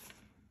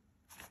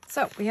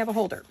 So we have a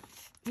holder.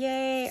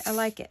 Yay, I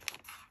like it.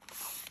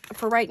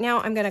 For right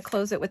now, I'm going to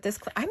close it with this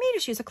clip. I may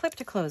just use a clip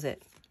to close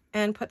it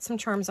and put some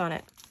charms on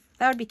it.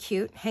 That would be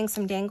cute. Hang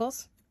some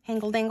dangles.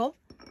 Hangle dangle.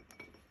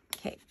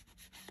 Okay.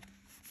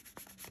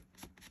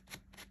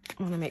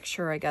 I want to make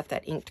sure I got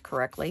that inked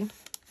correctly.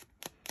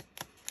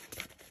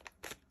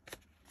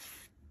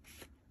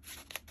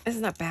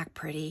 Isn't that back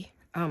pretty?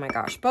 Oh my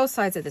gosh. Both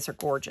sides of this are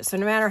gorgeous. So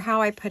no matter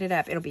how I put it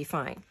up, it'll be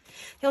fine.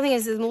 The only thing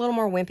is it's a little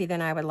more wimpy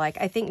than I would like.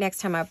 I think next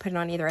time I'll put it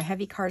on either a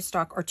heavy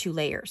cardstock or 2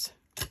 layers.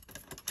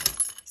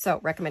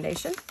 So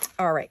recommendation.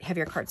 All right.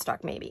 Heavier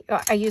cardstock maybe.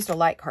 Oh, I used a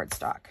light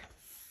cardstock.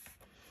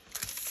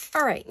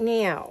 All right,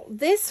 now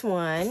this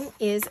one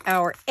is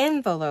our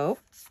envelope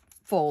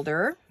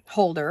holder,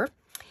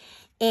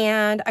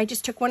 and I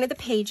just took one of the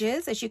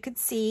pages, as you could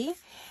see,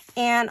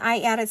 and I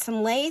added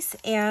some lace,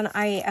 and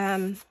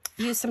I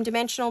used some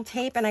dimensional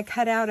tape, and I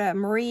cut out a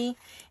Marie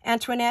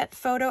Antoinette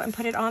photo and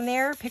put it on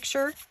there,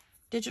 picture,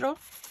 digital,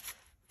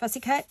 fussy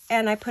cut,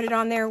 and I put it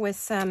on there with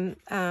some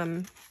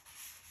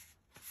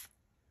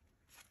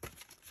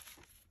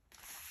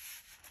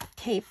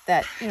tape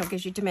that, you know,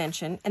 gives you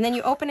dimension. And then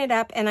you open it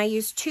up, and I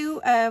used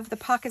 2 of the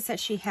pockets that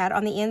she had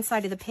on the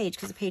inside of the page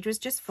because the page was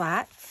just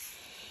flat.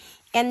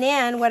 And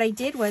then what I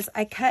did was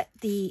I cut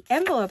the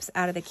envelopes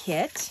out of the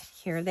kit.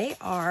 Here they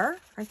are.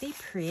 Aren't they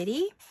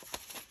pretty?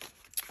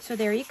 So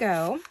there you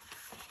go.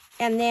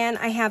 And then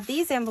I have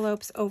these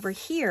envelopes over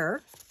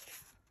here,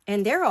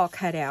 and they're all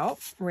cut out,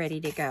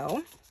 ready to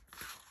go.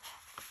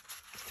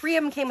 3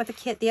 of them came with the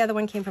kit. The other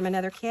one came from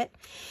another kit.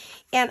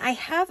 And I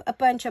have a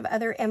bunch of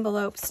other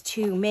envelopes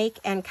to make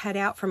and cut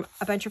out from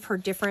a bunch of her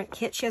different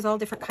kits. She has all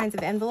different kinds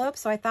of envelopes.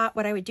 So I thought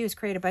what I would do is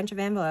create a bunch of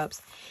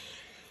envelopes.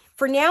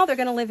 For now, they're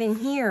going to live in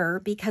here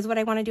because what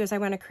I want to do is I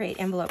want to create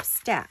envelope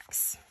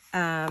stacks.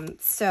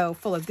 So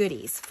full of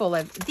goodies, full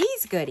of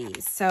these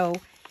goodies. So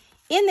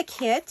in the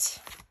kit,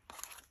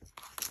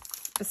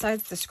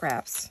 besides the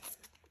scraps,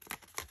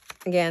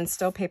 again,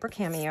 still paper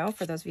cameo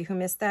for those of you who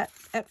missed that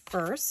at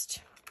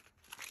first.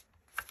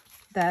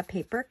 The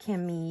paper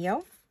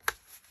cameo.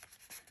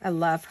 I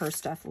love her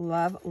stuff.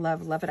 Love,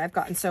 love, love it. I've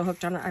gotten so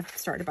hooked on it. I've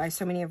started to buy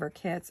so many of her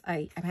kits.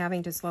 I'm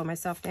having to slow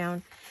myself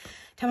down.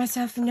 Tell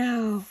myself,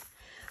 no.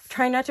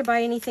 Try not to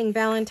buy anything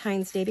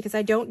Valentine's Day because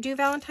I don't do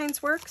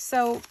Valentine's work,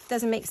 so it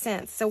doesn't make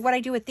sense. So what I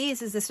do with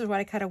these is this is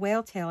what I cut a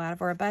whale tail out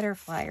of or a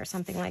butterfly or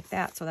something like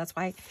that. So that's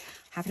why I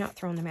have not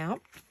thrown them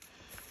out.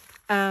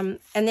 And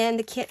then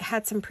the kit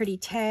had some pretty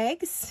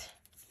tags,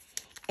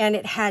 and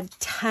it had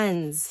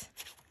tons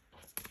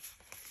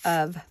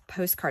of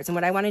postcards. And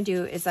what I want to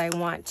do is I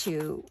want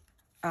to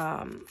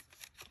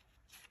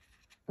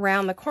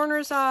round the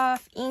corners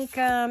off, ink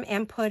them,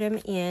 and put them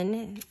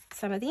in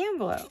some of the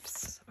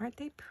envelopes. Aren't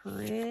they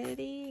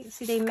pretty?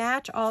 See, they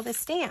match all the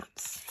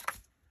stamps.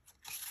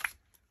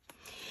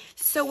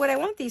 So what I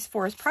want these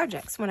for is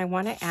projects. When I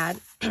want to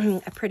add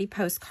a pretty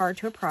postcard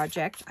to a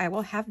project, I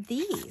will have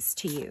these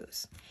to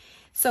use.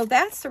 So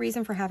that's the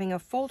reason for having a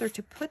folder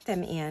to put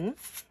them in.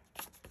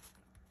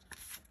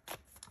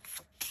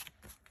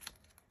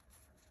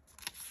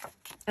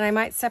 And I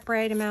might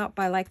separate them out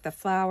by like the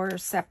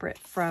flowers separate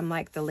from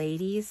like the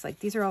ladies. Like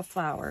these are all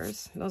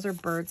flowers. Those are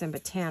birds and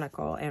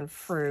botanical and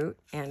fruit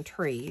and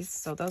trees.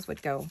 So those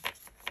would go.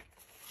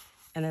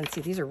 And then see,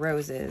 these are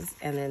roses.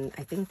 And then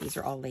I think these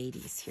are all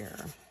ladies here.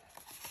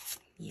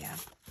 Yeah.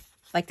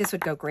 Like this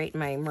would go great in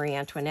my Marie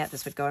Antoinette.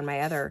 This would go in my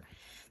other,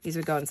 these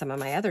would go in some of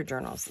my other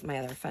journals, my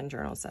other fun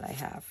journals that I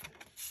have.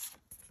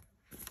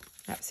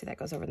 Oh, see, that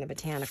goes over in the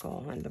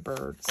botanical and the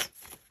birds.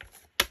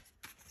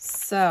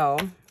 So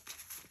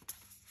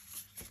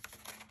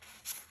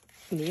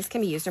these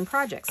can be used in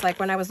projects. Like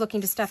when I was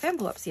looking to stuff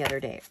envelopes the other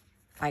day,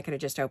 I could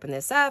have just opened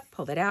this up,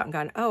 pulled it out, and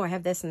gone, oh, I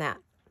have this and that,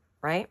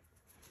 right?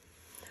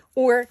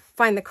 Or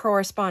find the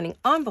corresponding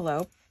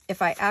envelope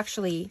if I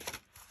actually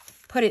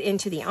put it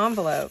into the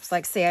envelopes.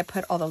 Like say I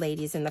put all the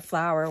ladies in the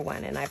flower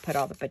one, and I put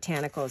all the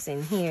botanicals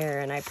in here,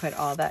 and I put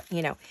all that,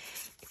 you know,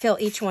 fill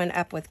each one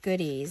up with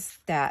goodies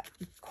that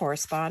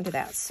correspond to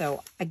that.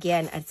 So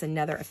again, it's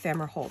another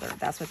ephemera holder.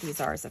 That's what these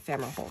are, is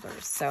ephemera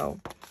holders. So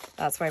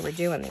that's why we're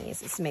doing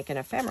these, is making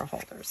ephemera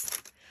holders.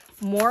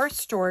 More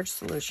storage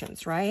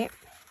solutions, right?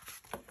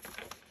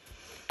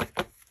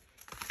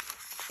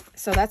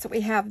 So that's what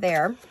we have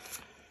there.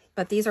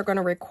 But these are going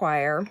to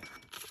require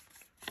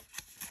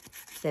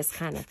this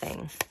kind of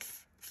thing.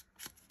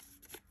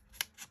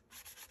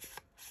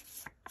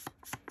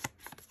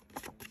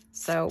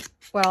 So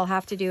what I'll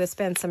have to do is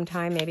spend some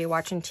time maybe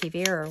watching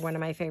TV or one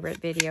of my favorite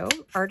video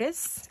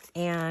artists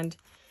and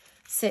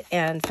sit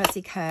and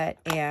fussy cut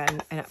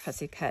and, not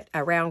fussy cut,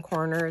 round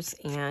corners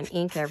and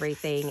ink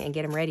everything and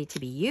get them ready to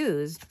be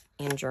used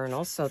in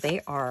journals so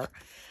they are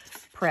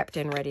prepped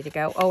and ready to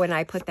go. Oh, and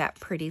I put that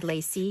pretty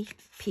lacy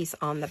piece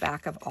on the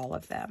back of all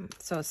of them.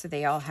 So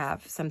they all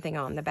have something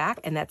on the back,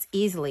 and that's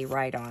easily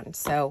right on.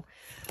 So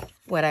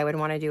what I would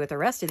want to do with the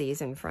rest of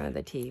these in front of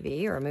the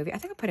TV or a movie, I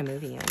think I'll put a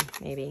movie in,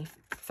 maybe.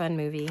 Fun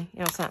movie, you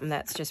know, something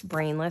that's just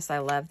brainless. I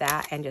love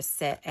that. And just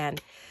sit and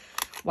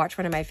watch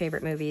one of my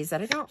favorite movies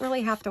that I don't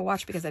really have to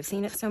watch because I've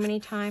seen it so many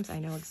times. I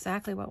know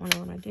exactly what one I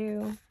want to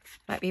do.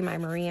 Might be my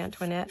Marie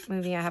Antoinette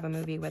movie. I have a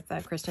movie with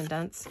Kristen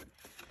Dunst.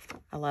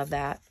 I love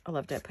that. I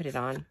love to put it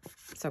on.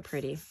 So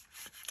pretty.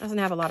 Doesn't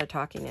have a lot of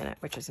talking in it,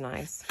 which is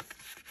nice.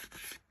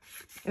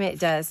 I mean, it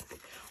does.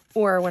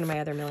 Or one of my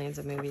other millions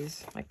of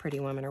movies, like Pretty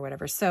Woman or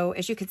whatever. So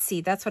as you can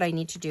see, that's what I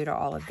need to do to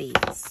all of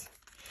these.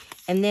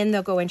 And then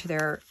they'll go into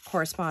their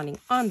corresponding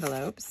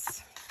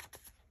envelopes.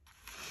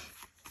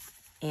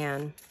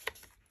 And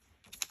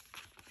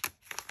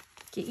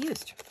get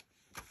used.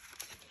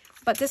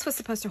 But this was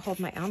supposed to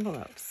hold my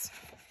envelopes.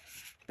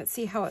 But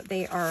see how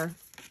they are...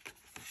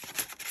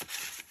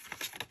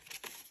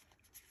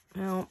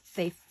 Well,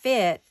 they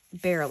fit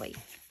barely.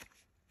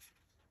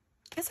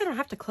 I guess I don't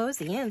have to close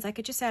the ends. I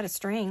could just add a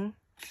string.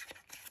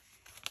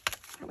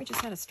 Why don't we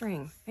just add a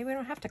string? Maybe we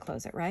don't have to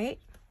close it, right?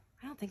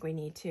 I don't think we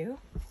need to.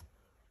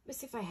 Let me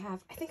see if I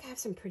have... I think I have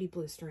some pretty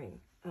blue string.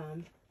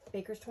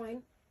 Baker's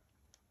twine.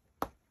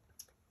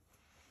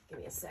 Give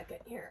me a second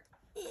here.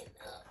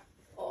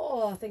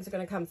 Oh, things are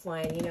going to come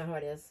flying. You know how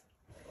it is.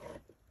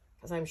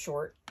 Because I'm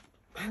short.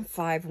 I'm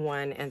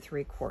 5'1" and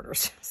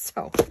 3/4.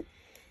 So...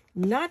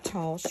 not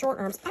tall, short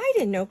arms. I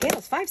didn't know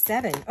Gail's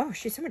 5'7". Oh,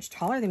 she's so much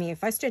taller than me.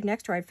 If I stood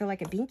next to her, I'd feel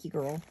like a binky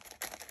girl.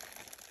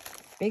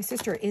 Big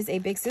sister is a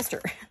big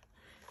sister.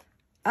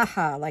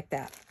 Aha, like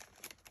that.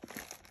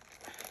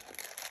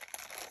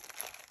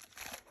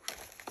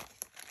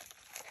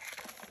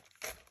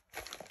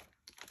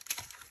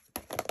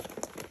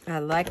 I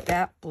like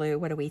that blue.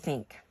 What do we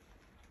think?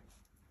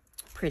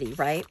 Pretty,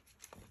 right?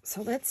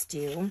 So let's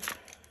do...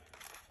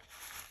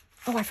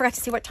 Oh, I forgot to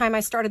see what time I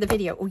started the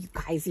video. Oh, you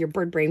guys, your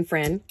bird brain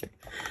friend.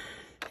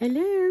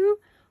 Hello.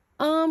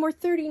 We're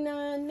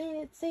 39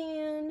 minutes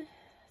in.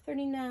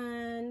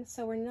 39.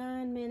 So we're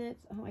 9 minutes.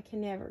 Oh, I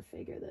can never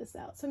figure this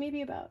out. So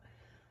maybe about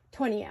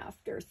 20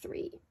 after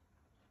 3.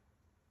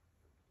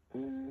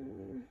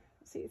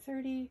 Let's see,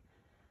 30,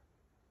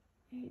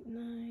 8,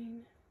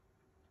 9.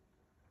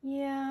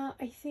 Yeah,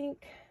 I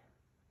think...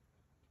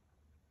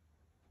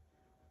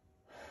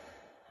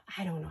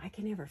 I don't know. I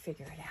can never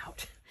figure it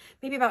out.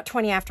 Maybe about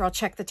 20 after. I'll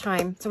check the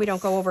time so we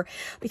don't go over.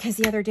 Because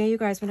the other day, you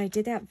guys, when I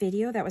did that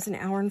video, that was 1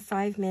 hour and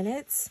 5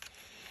 minutes.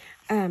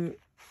 It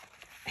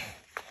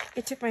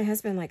took my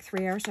husband like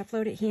 3 hours to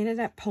upload it. He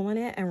ended up pulling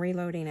it and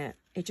reloading it.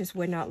 It just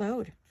would not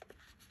load.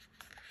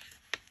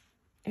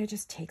 It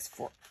just takes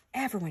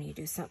forever when you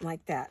do something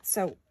like that.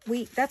 So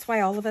that's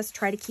why all of us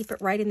try to keep it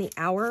right in the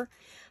hour.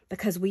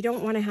 Because we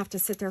don't want to have to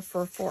sit there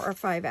for 4 or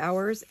 5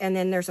 hours. And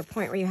then there's a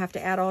point where you have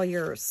to add all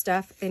your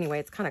stuff. Anyway,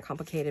 it's kind of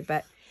complicated.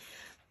 But,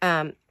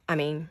 I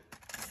mean,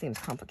 it seems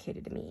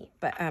complicated to me.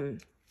 But,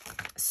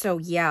 so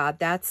yeah,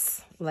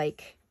 that's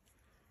like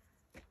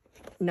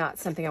not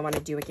something I want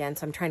to do again.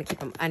 So I'm trying to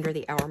keep them under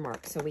the hour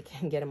mark so we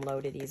can get them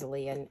loaded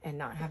easily and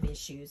not have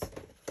issues.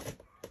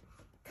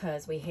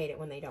 Because we hate it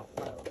when they don't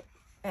load.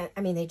 And,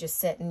 I mean, they just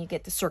sit and you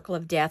get the circle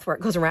of death where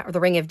it goes around, or the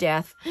ring of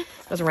death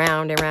goes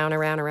around and around,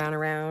 around, around,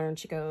 around. And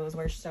she goes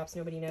where she stops,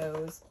 nobody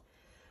knows.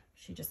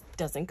 She just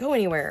doesn't go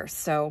anywhere.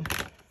 So,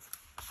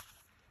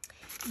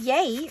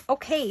 yay.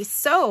 Okay,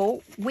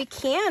 so we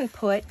can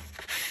put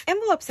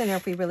envelopes in there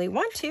if we really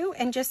want to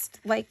and just,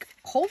 like,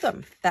 hold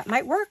them. That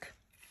might work.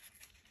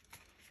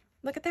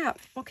 Look at that.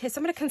 Okay, so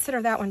I'm going to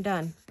consider that one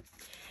done.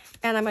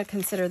 And I'm going to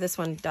consider this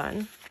one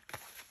done.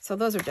 So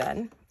those are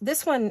done.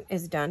 This one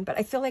is done, but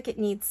I feel like it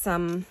needs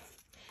some,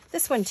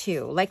 this one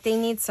too. Like they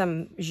need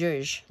some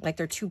zhuzh, like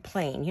they're too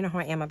plain. You know how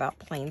I am about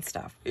plain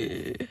stuff.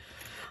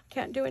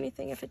 Can't do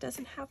anything if it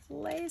doesn't have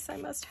lace. I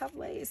must have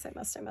lace. I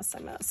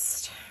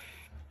must.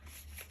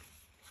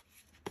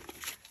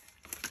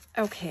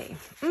 Okay.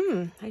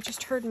 I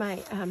just heard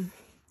my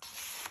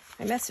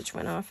My message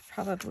went off.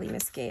 Probably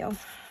Miss Gail.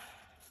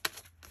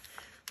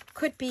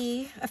 Could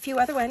be a few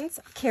other ones.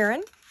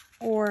 Karen,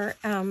 or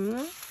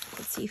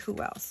let's see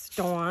who else.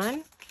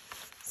 Dawn.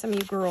 Some of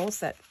you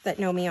girls that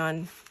know me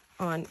on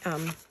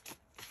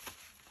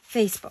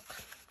Facebook.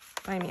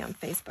 Find me on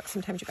Facebook.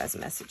 Sometimes you guys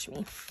message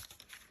me.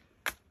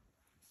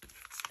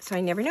 So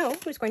I never know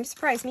who's going to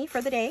surprise me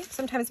for the day.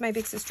 Sometimes my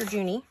big sister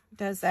Junie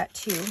does that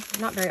too.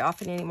 Not very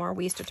often anymore.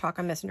 We used to talk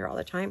on Messenger all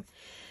the time.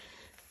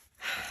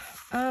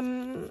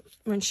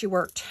 When she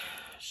worked,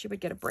 she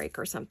would get a break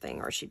or something,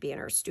 or she'd be in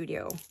her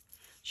studio.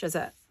 She has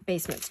a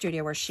basement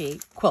studio where she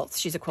quilts.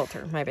 She's a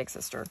quilter, my big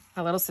sister.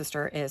 My little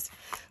sister is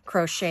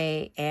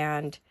crochet,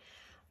 and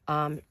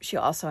she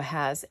also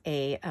has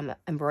a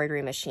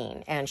embroidery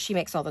machine, and she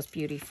makes all those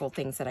beautiful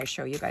things that I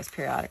show you guys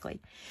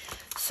periodically.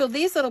 So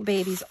these little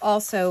babies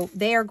also,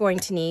 they are going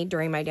to need,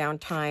 during my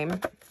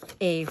downtime,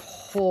 a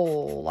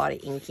whole lot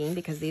of inking,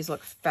 because these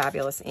look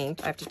fabulous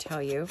inked, I have to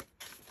tell you.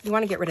 You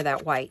want to get rid of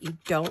that white. You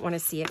don't want to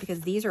see it,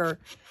 because these are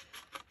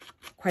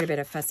quite a bit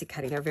of fussy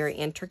cutting. They're very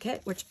intricate,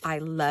 which I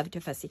love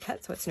to fussy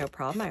cut, so it's no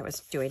problem. I was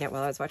doing it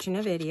while I was watching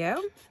a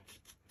video.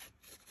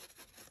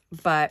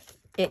 But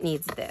it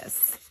needs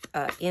this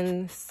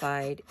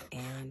inside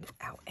and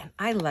out. And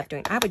I love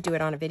doing it. I would do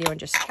it on a video and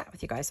just chat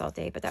with you guys all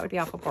day, but that would be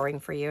awful boring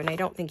for you. And I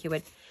don't think you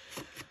would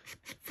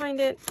find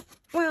it.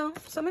 Well,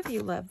 some of you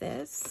love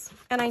this.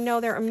 And I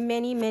know there are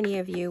many, many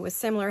of you with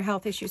similar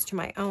health issues to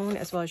my own,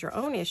 as well as your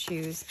own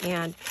issues.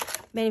 And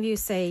many of you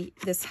say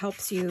this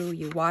helps you.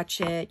 You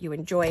watch it. You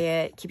enjoy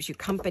it. Keeps you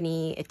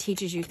company. It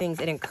teaches you things.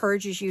 It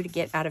encourages you to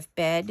get out of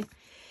bed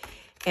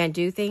and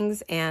do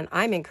things. And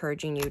I'm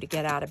encouraging you to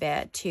get out of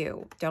bed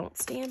too. Don't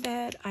stay in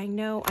bed. I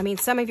know. I mean,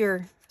 some of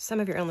your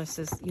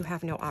illnesses, you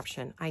have no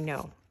option. I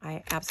know.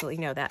 I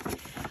absolutely know that.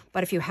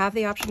 But if you have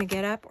the option to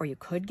get up, or you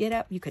could get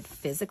up, you could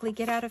physically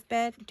get out of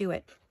bed, do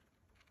it.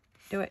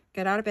 Do it.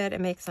 Get out of bed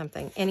and make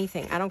something.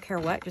 Anything. I don't care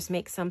what. Just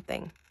make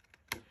something.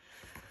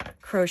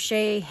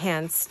 Crochet,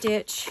 hand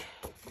stitch,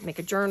 make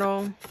a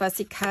journal,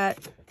 fussy cut,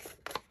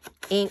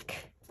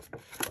 ink.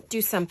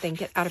 Do something.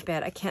 Get out of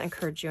bed. I can't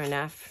encourage you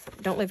enough.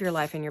 Don't live your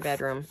life in your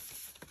bedroom.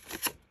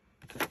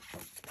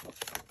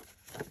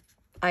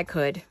 I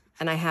could,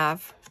 and I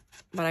have,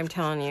 but I'm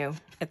telling you,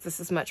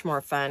 this is much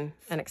more fun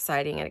and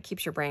exciting, and it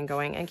keeps your brain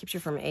going and keeps you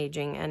from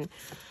aging and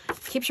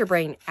keeps your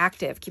brain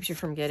active, keeps you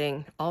from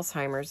getting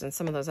Alzheimer's and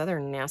some of those other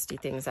nasty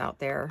things out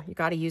there. You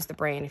got to use the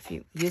brain. If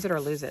you use it or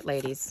lose it,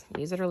 ladies,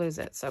 use it or lose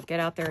it. So get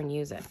out there and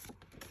use it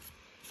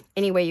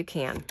any way you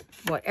can,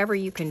 whatever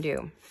you can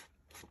do.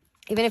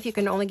 Even if you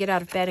can only get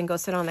out of bed and go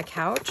sit on the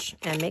couch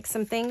and make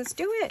some things,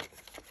 do it.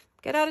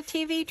 Get out a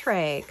TV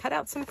tray, cut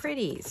out some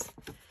pretties.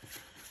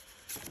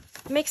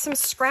 Make some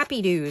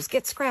scrappy doos.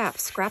 Get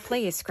scraps, scrap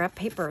lace, scrap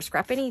paper,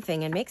 scrap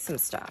anything, and make some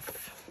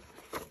stuff.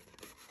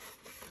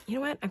 You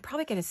know what? I'm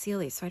probably going to seal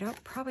these, so I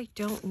probably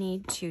don't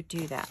need to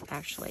do that,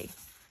 actually.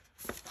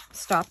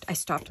 I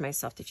stopped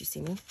myself. Did you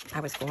see me? I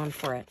was going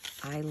for it.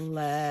 I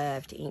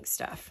love to ink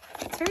stuff.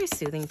 It's very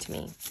soothing to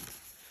me.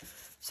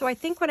 So I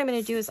think what I'm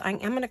going to do is I'm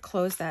going to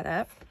close that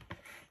up.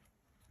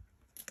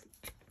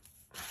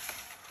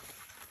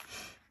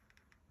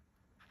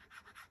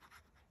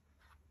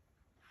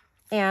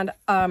 And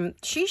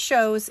she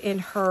shows on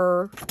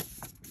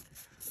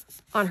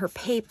her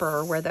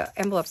paper where the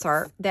envelopes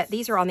are that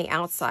these are on the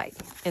outside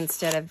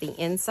instead of the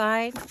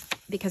inside,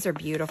 because they're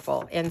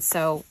beautiful. And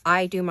so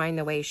I do mine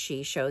the way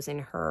she shows in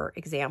her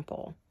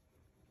example.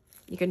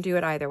 You can do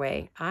it either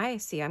way. I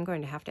see I'm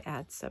going to have to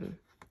add some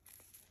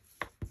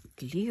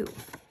glue.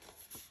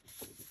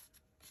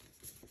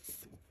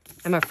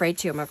 I'm afraid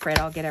to. I'm afraid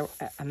I'll get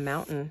a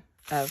mountain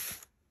of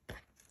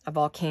a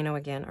volcano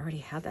again. I already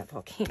had that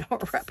volcano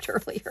erupt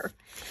earlier.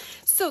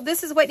 So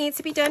this is what needs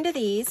to be done to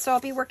these. So I'll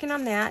be working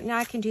on that. Now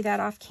I can do that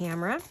off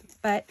camera.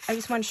 But I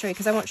just want to show you,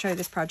 because I won't show you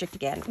this project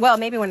again. Well,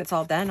 maybe when it's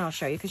all done, I'll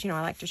show you, because, you know,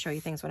 I like to show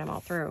you things when I'm all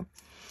through.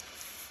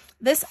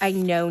 This I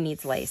know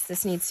needs lace.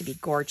 This needs to be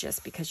gorgeous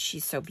because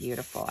she's so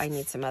beautiful. I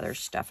need some other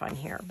stuff on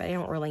here, but I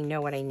don't really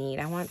know what I need.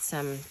 I want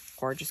some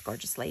gorgeous,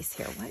 gorgeous lace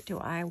here. What do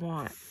I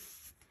want?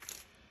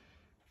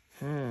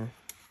 I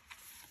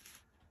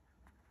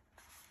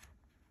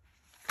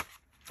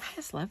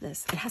just love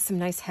this. It has some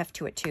nice heft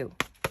to it too.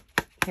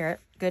 Here,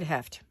 good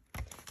heft.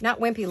 Not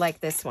wimpy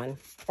like this one,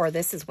 or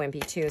this is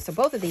wimpy too. So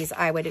both of these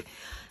I would,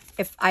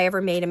 if I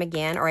ever made them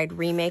again or I'd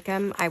remake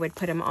them, I would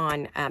put them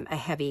on a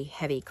heavy,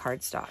 heavy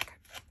cardstock.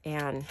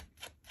 And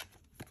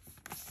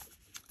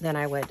then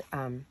I would,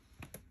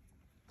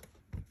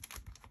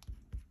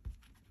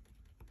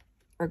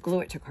 or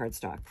glue it to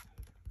cardstock.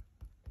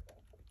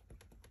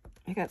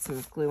 I got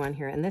some glue on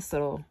here, and this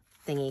little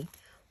thingy,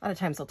 a lot of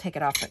times I'll take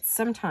it off, but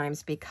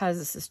sometimes, because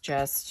this is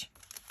just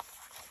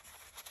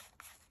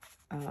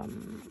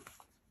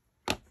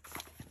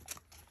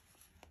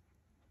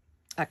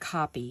a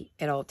copy,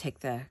 it'll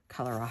take the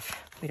color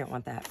off. We don't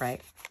want that,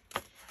 right?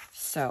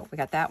 So we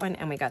got that one,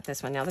 and we got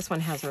this one. Now this one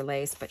has her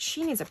lace, but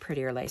she needs a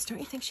prettier lace. Don't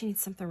you think she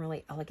needs something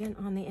really elegant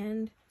on the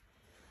end?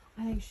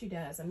 I think she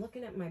does. I'm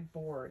looking at my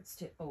boards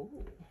to, oh,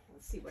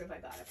 let's see, what have I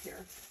got up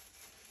here?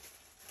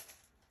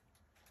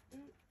 I'm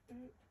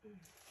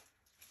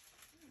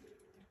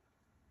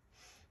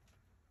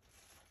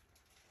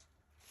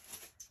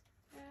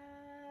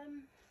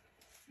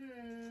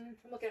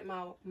looking at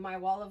my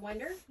wall of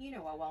wonder. You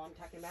know what wall I'm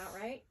talking about,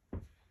 right?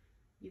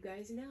 You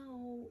guys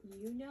know.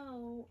 You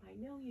know. I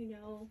know you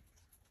know.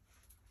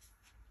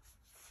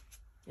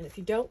 And if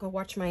you don't, go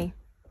watch my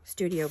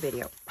studio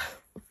video.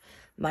 I'm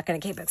not going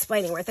to keep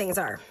explaining where things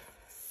are.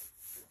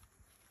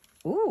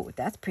 Ooh,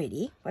 that's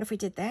pretty. What if we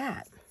did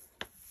that?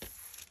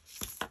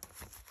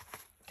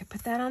 Could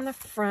put that on the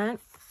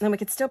front. Then we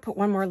could still put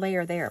one more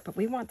layer there, but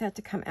we want that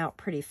to come out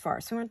pretty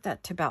far. So we want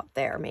that to about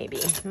there, maybe.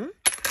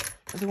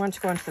 We want it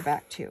to go into the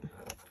back, too.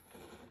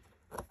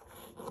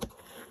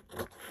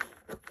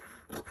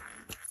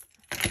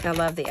 I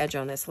love the edge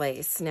on this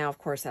lace. Now, of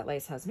course, that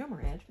lace has no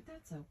more edge, but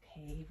that's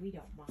okay. We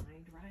don't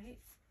mind, right?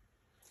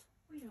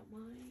 We don't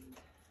mind.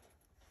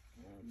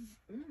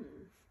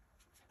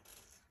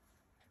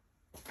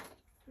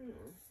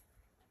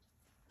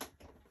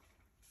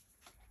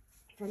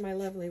 For my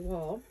lovely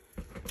wall.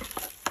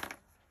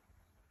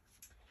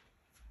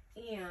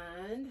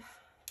 And,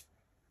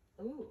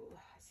 ooh,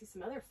 I see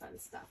some other fun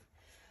stuff.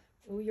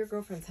 Ooh, your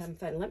girlfriend's having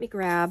fun. Let me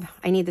grab,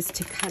 I need this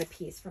to cut a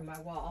piece from my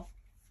wall.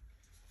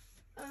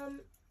 I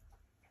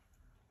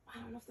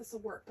don't know if this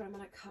will work, but I'm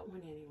going to cut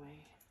one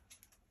anyway.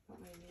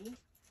 Don't mind me.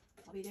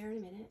 I'll be there in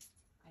a minute.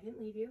 I didn't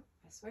leave you.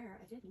 I swear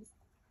I didn't.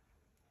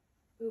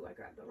 Ooh, I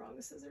grabbed the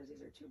wrong scissors.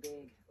 These are too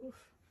big. Oof,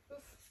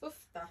 oof,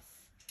 oof.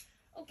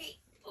 Okay.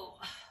 Oh,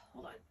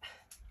 hold on.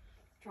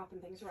 Dropping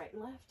things right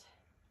and left.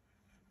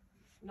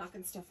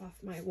 Knocking stuff off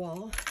my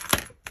wall.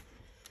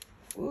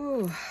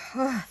 Ooh,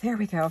 oh, there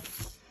we go.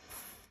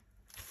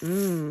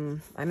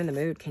 I'm in the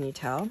mood. Can you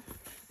tell?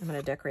 I'm in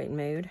a decorating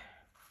mood.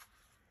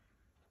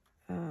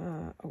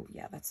 Oh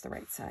yeah, that's the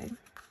right side.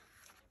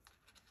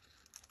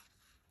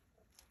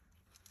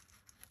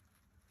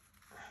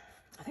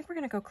 I think we're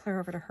going to go clear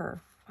over to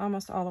her,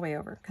 almost all the way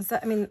over. Because,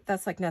 I mean,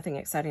 that's like nothing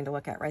exciting to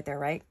look at right there,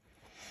 right?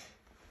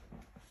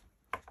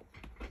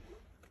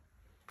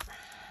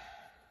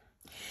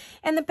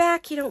 And the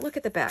back, you don't look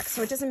at the back,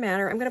 so it doesn't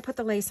matter. I'm going to put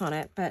the lace on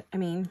it, but, I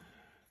mean,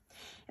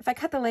 if I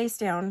cut the lace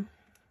down,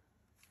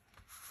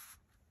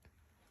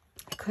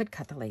 I could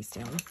cut the lace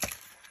down,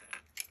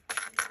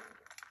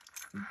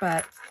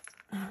 but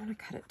I don't want to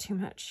cut it too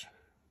much.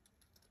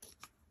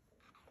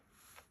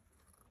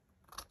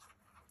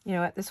 You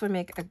know what? This would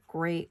make a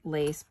great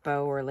lace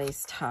bow or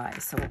lace tie,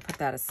 so we'll put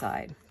that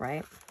aside,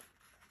 right?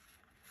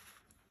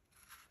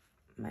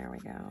 There we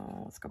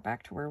go. Let's go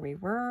back to where we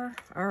were.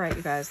 All right,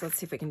 you guys, let's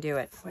see if we can do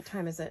it. What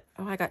time is it?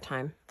 Oh, I got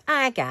time.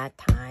 I got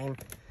time.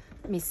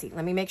 Let me see.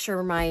 Let me make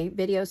sure my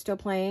video's still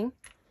playing.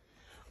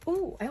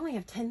 Oh, I only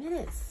have 10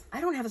 minutes. I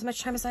don't have as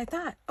much time as I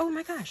thought. Oh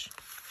my gosh.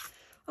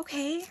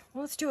 Okay,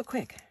 well, let's do it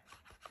quick.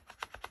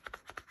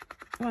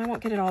 Well, I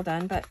won't get it all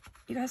done, but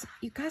you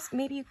guys,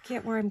 maybe you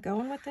get where I'm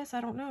going with this.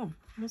 I don't know.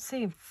 We'll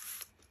see.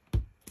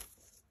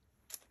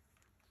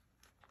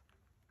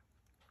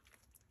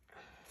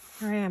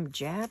 Here I am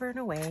jabbering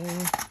away.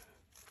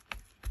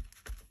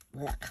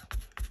 Look.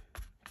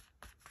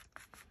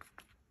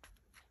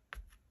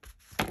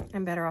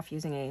 I'm better off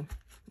using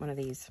one of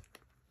these.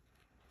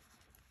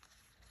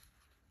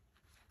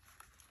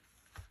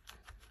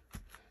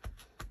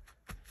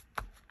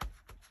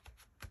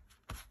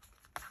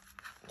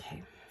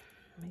 Okay,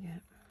 let me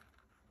get.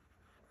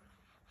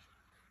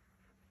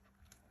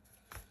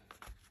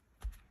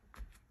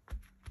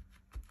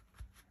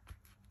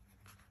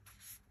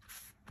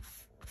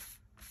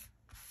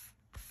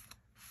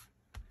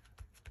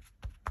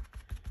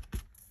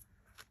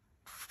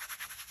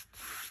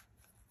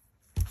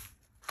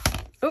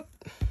 Oop,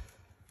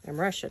 I'm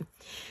rushing.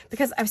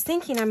 Because I was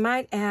thinking I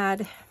might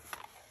add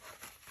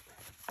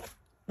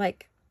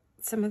like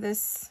some of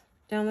this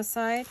down the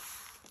side.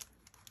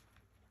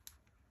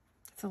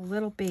 It's a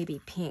little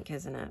baby pink,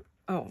 isn't it?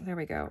 Oh, there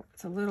we go.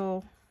 It's a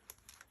little,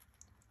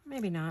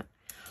 maybe not.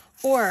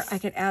 Or I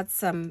could add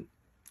some,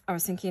 I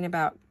was thinking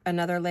about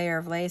another layer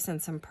of lace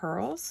and some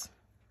pearls.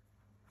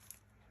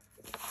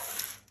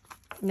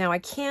 Now I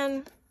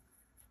can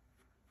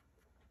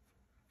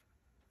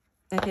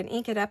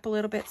ink it up a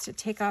little bit to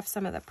take off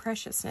some of the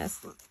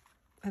preciousness.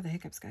 Oh, the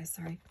hiccups, guys,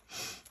 sorry.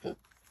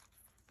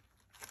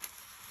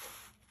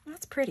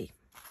 That's pretty.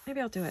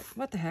 Maybe I'll do it.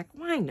 What the heck?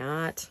 Why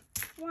not?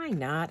 Why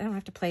not? I don't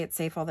have to play it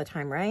safe all the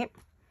time, right?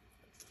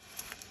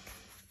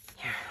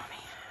 Here,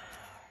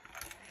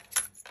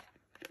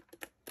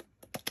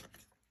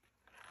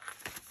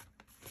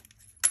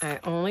 I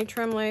only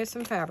trim lace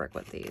and fabric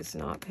with these,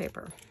 not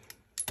paper.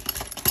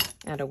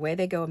 And away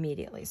they go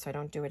immediately, so I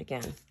don't do it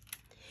again.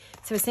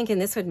 So I was thinking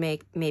this would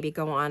maybe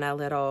go on a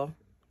little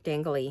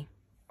dangly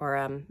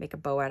or make a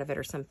bow out of it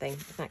or something.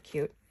 Isn't that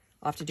cute?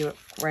 I'll have to do it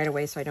right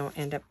away so I don't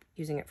end up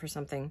using it for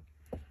something.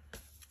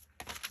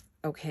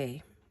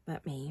 Okay,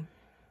 let me.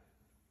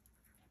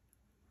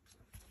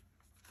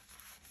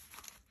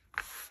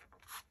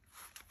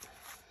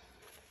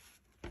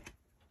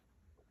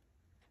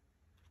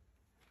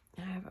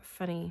 I have a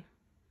funny,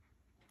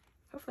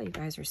 hopefully you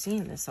guys are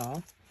seeing this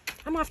all.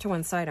 I'm off to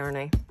one side, aren't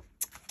I?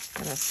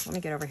 Goodness, let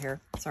me get over here.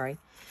 Sorry.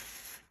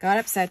 Got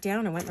up, sat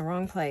down, and went in the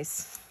wrong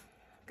place.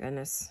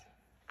 Goodness.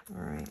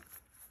 All right.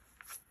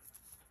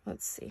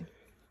 Let's see.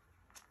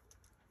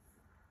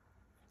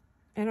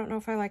 I don't know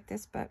if I like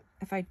this, but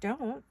if I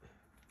don't...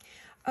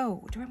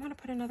 Oh, do I want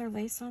to put another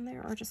lace on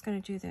there or just going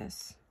to do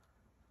this?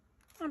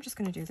 I'm just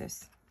going to do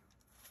this.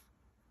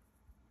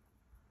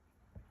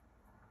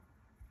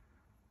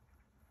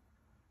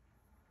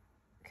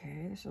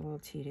 Okay, this is a little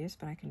tedious,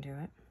 but I can do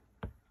it.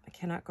 I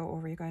cannot go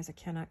over, you guys. I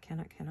cannot.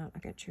 I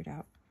get chewed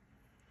out.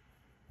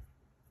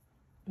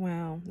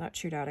 Well, not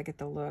chewed out. I get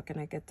the look and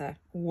I get the,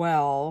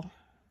 well,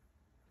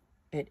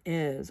 it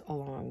is a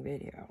long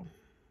video.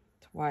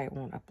 That's why it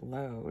won't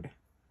upload.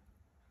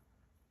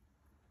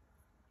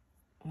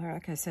 Well,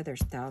 like I said,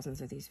 there's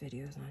thousands of these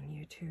videos on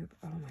YouTube.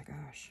 Oh my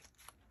gosh.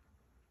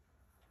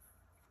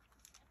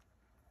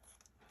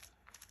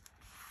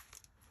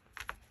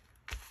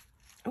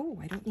 Oh,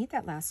 I don't need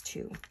that last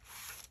two.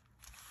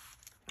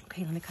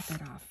 Okay, let me cut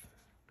that off.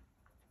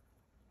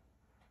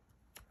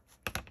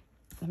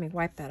 Let me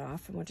wipe that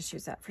off, and we'll just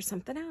use that for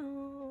something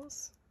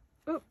else.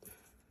 Oh,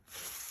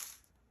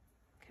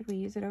 could we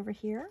use it over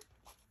here?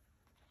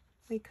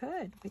 We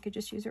could. We could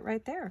just use it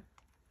right there.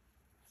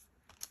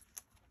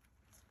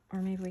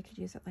 Or maybe we could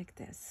use it like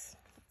this.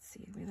 Let's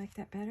see, we like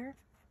that better?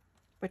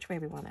 Which way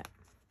we want it?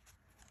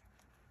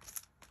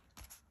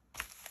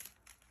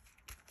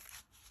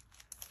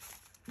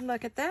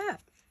 Look at that.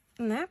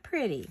 Isn't that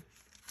pretty?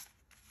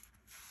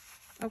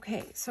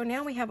 Okay, so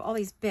now we have all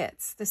these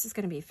bits. This is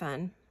going to be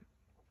fun.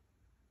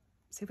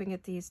 See if we can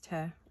get these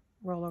to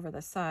roll over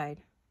the side.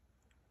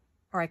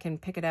 Or I can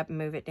pick it up and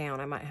move it down.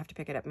 I might have to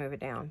pick it up and move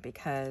it down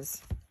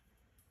because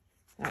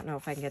I don't know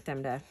if I can get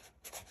them to...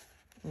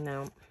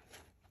 No.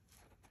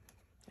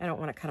 I don't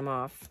want to cut them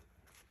off.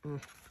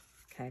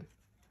 Okay.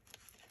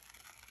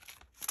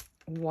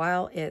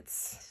 While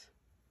it's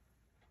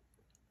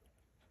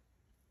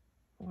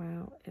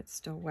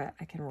still wet,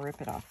 I can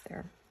rip it off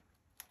there.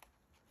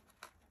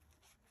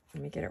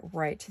 Let me get it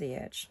right to the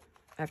edge.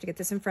 I have to get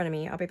this in front of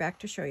me. I'll be back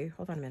to show you.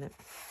 Hold on a minute.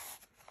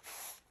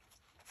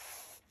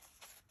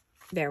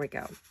 There we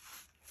go.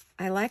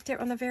 I liked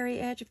it on the very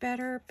edge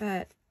better,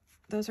 but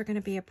those are going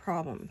to be a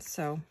problem.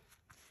 So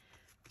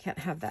we can't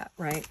have that,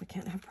 right? We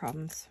can't have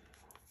problems.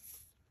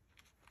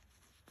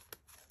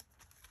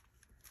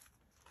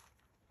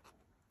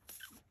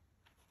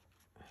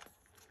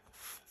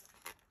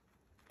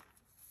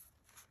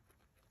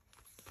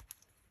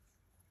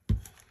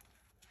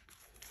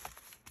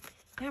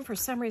 And for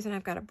some reason,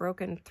 I've got a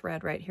broken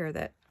thread right here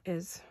that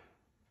is...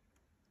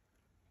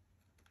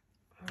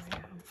 Oh, yeah.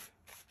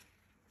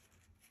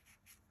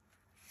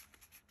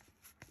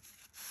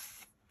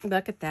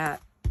 Look at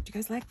that. Do you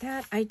guys like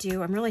that? I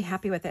do. I'm really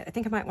happy with it. I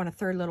think I might want a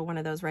third little one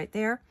of those right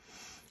there.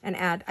 And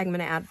add, I'm going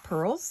to add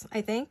pearls,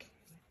 I think.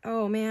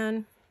 Oh,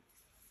 man.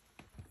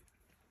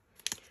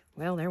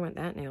 Well, there went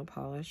that nail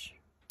polish.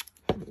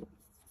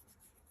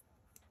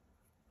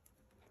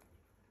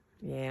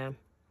 Yeah.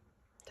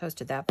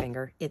 Toasted that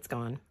finger. It's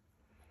gone.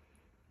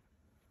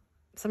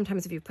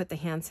 Sometimes if you put the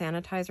hand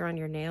sanitizer on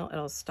your nail,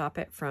 it'll stop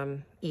it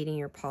from eating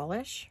your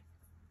polish.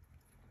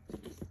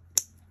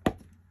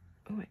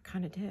 Oh, it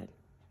kind of did.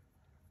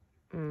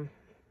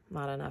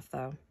 Not enough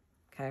though.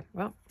 Okay,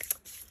 well,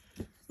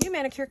 new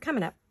manicure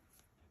coming up.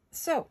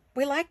 So,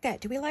 we like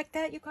that. Do we like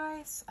that, you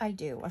guys? I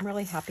do. I'm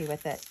really happy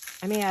with it.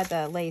 I may add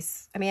the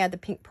lace. I may add the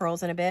pink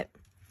pearls in a bit.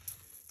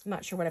 I'm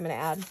not sure what I'm going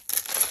to add.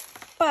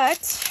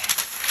 But...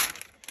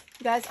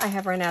 you guys, I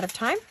have run out of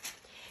time.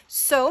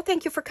 So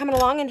thank you for coming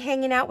along and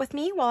hanging out with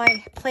me while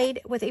I played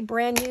with a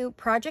brand new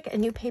project, a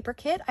new paper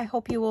kit. I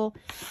hope you will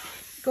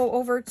go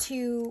over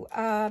to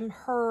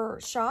her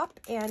shop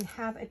and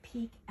have a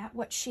peek at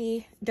what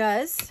she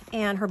does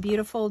and her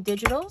beautiful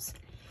digitals.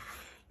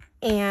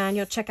 And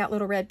you'll check out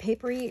Little Red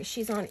Papery.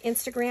 She's on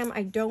Instagram.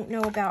 I don't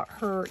know about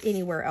her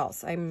anywhere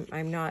else. I'm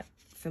not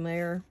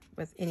familiar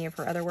with any of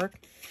her other work.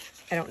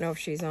 I don't know if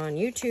she's on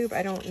YouTube.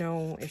 I don't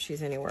know if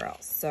she's anywhere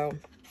else. So...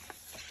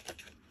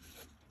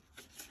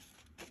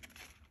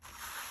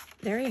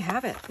 there you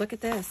have it. Look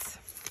at this.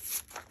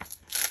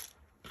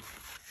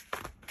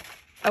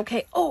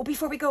 Okay. Oh,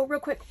 before we go, real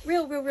quick.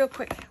 Real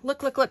quick.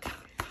 Look.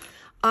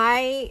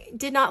 I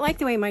did not like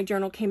the way my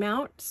journal came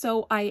out,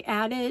 so I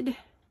added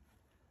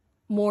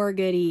more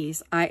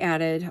goodies. I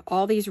added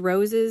all these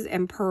roses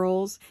and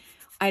pearls.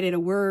 I did a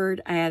word.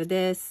 I added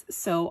this.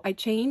 So I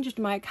changed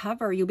my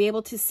cover. You'll be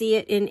able to see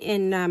it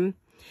in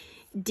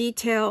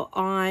detail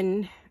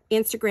on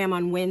Instagram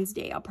on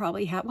Wednesday. I'll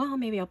probably have, well,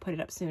 maybe I'll put it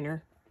up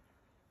sooner.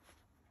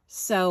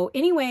 So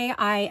anyway,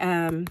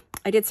 I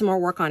did some more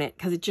work on it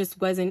because it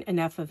just wasn't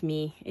enough of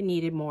me. It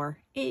needed more.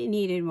 It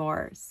needed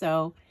more.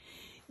 So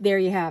there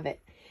you have it.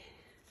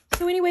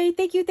 So anyway,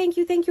 thank you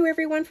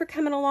everyone for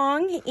coming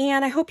along.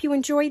 And I hope you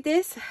enjoyed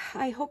this.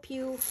 I hope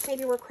you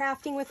maybe were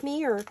crafting with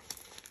me or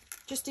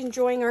just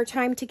enjoying our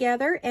time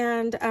together.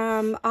 And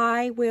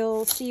I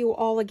will see you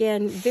all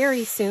again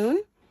very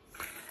soon.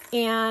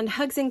 And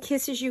hugs and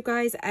kisses, you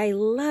guys. I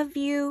love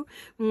you.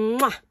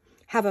 Mwah.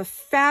 Have a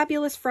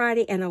fabulous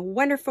Friday and a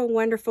wonderful,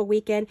 wonderful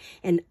weekend.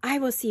 And I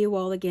will see you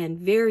all again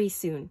very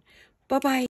soon. Bye-bye.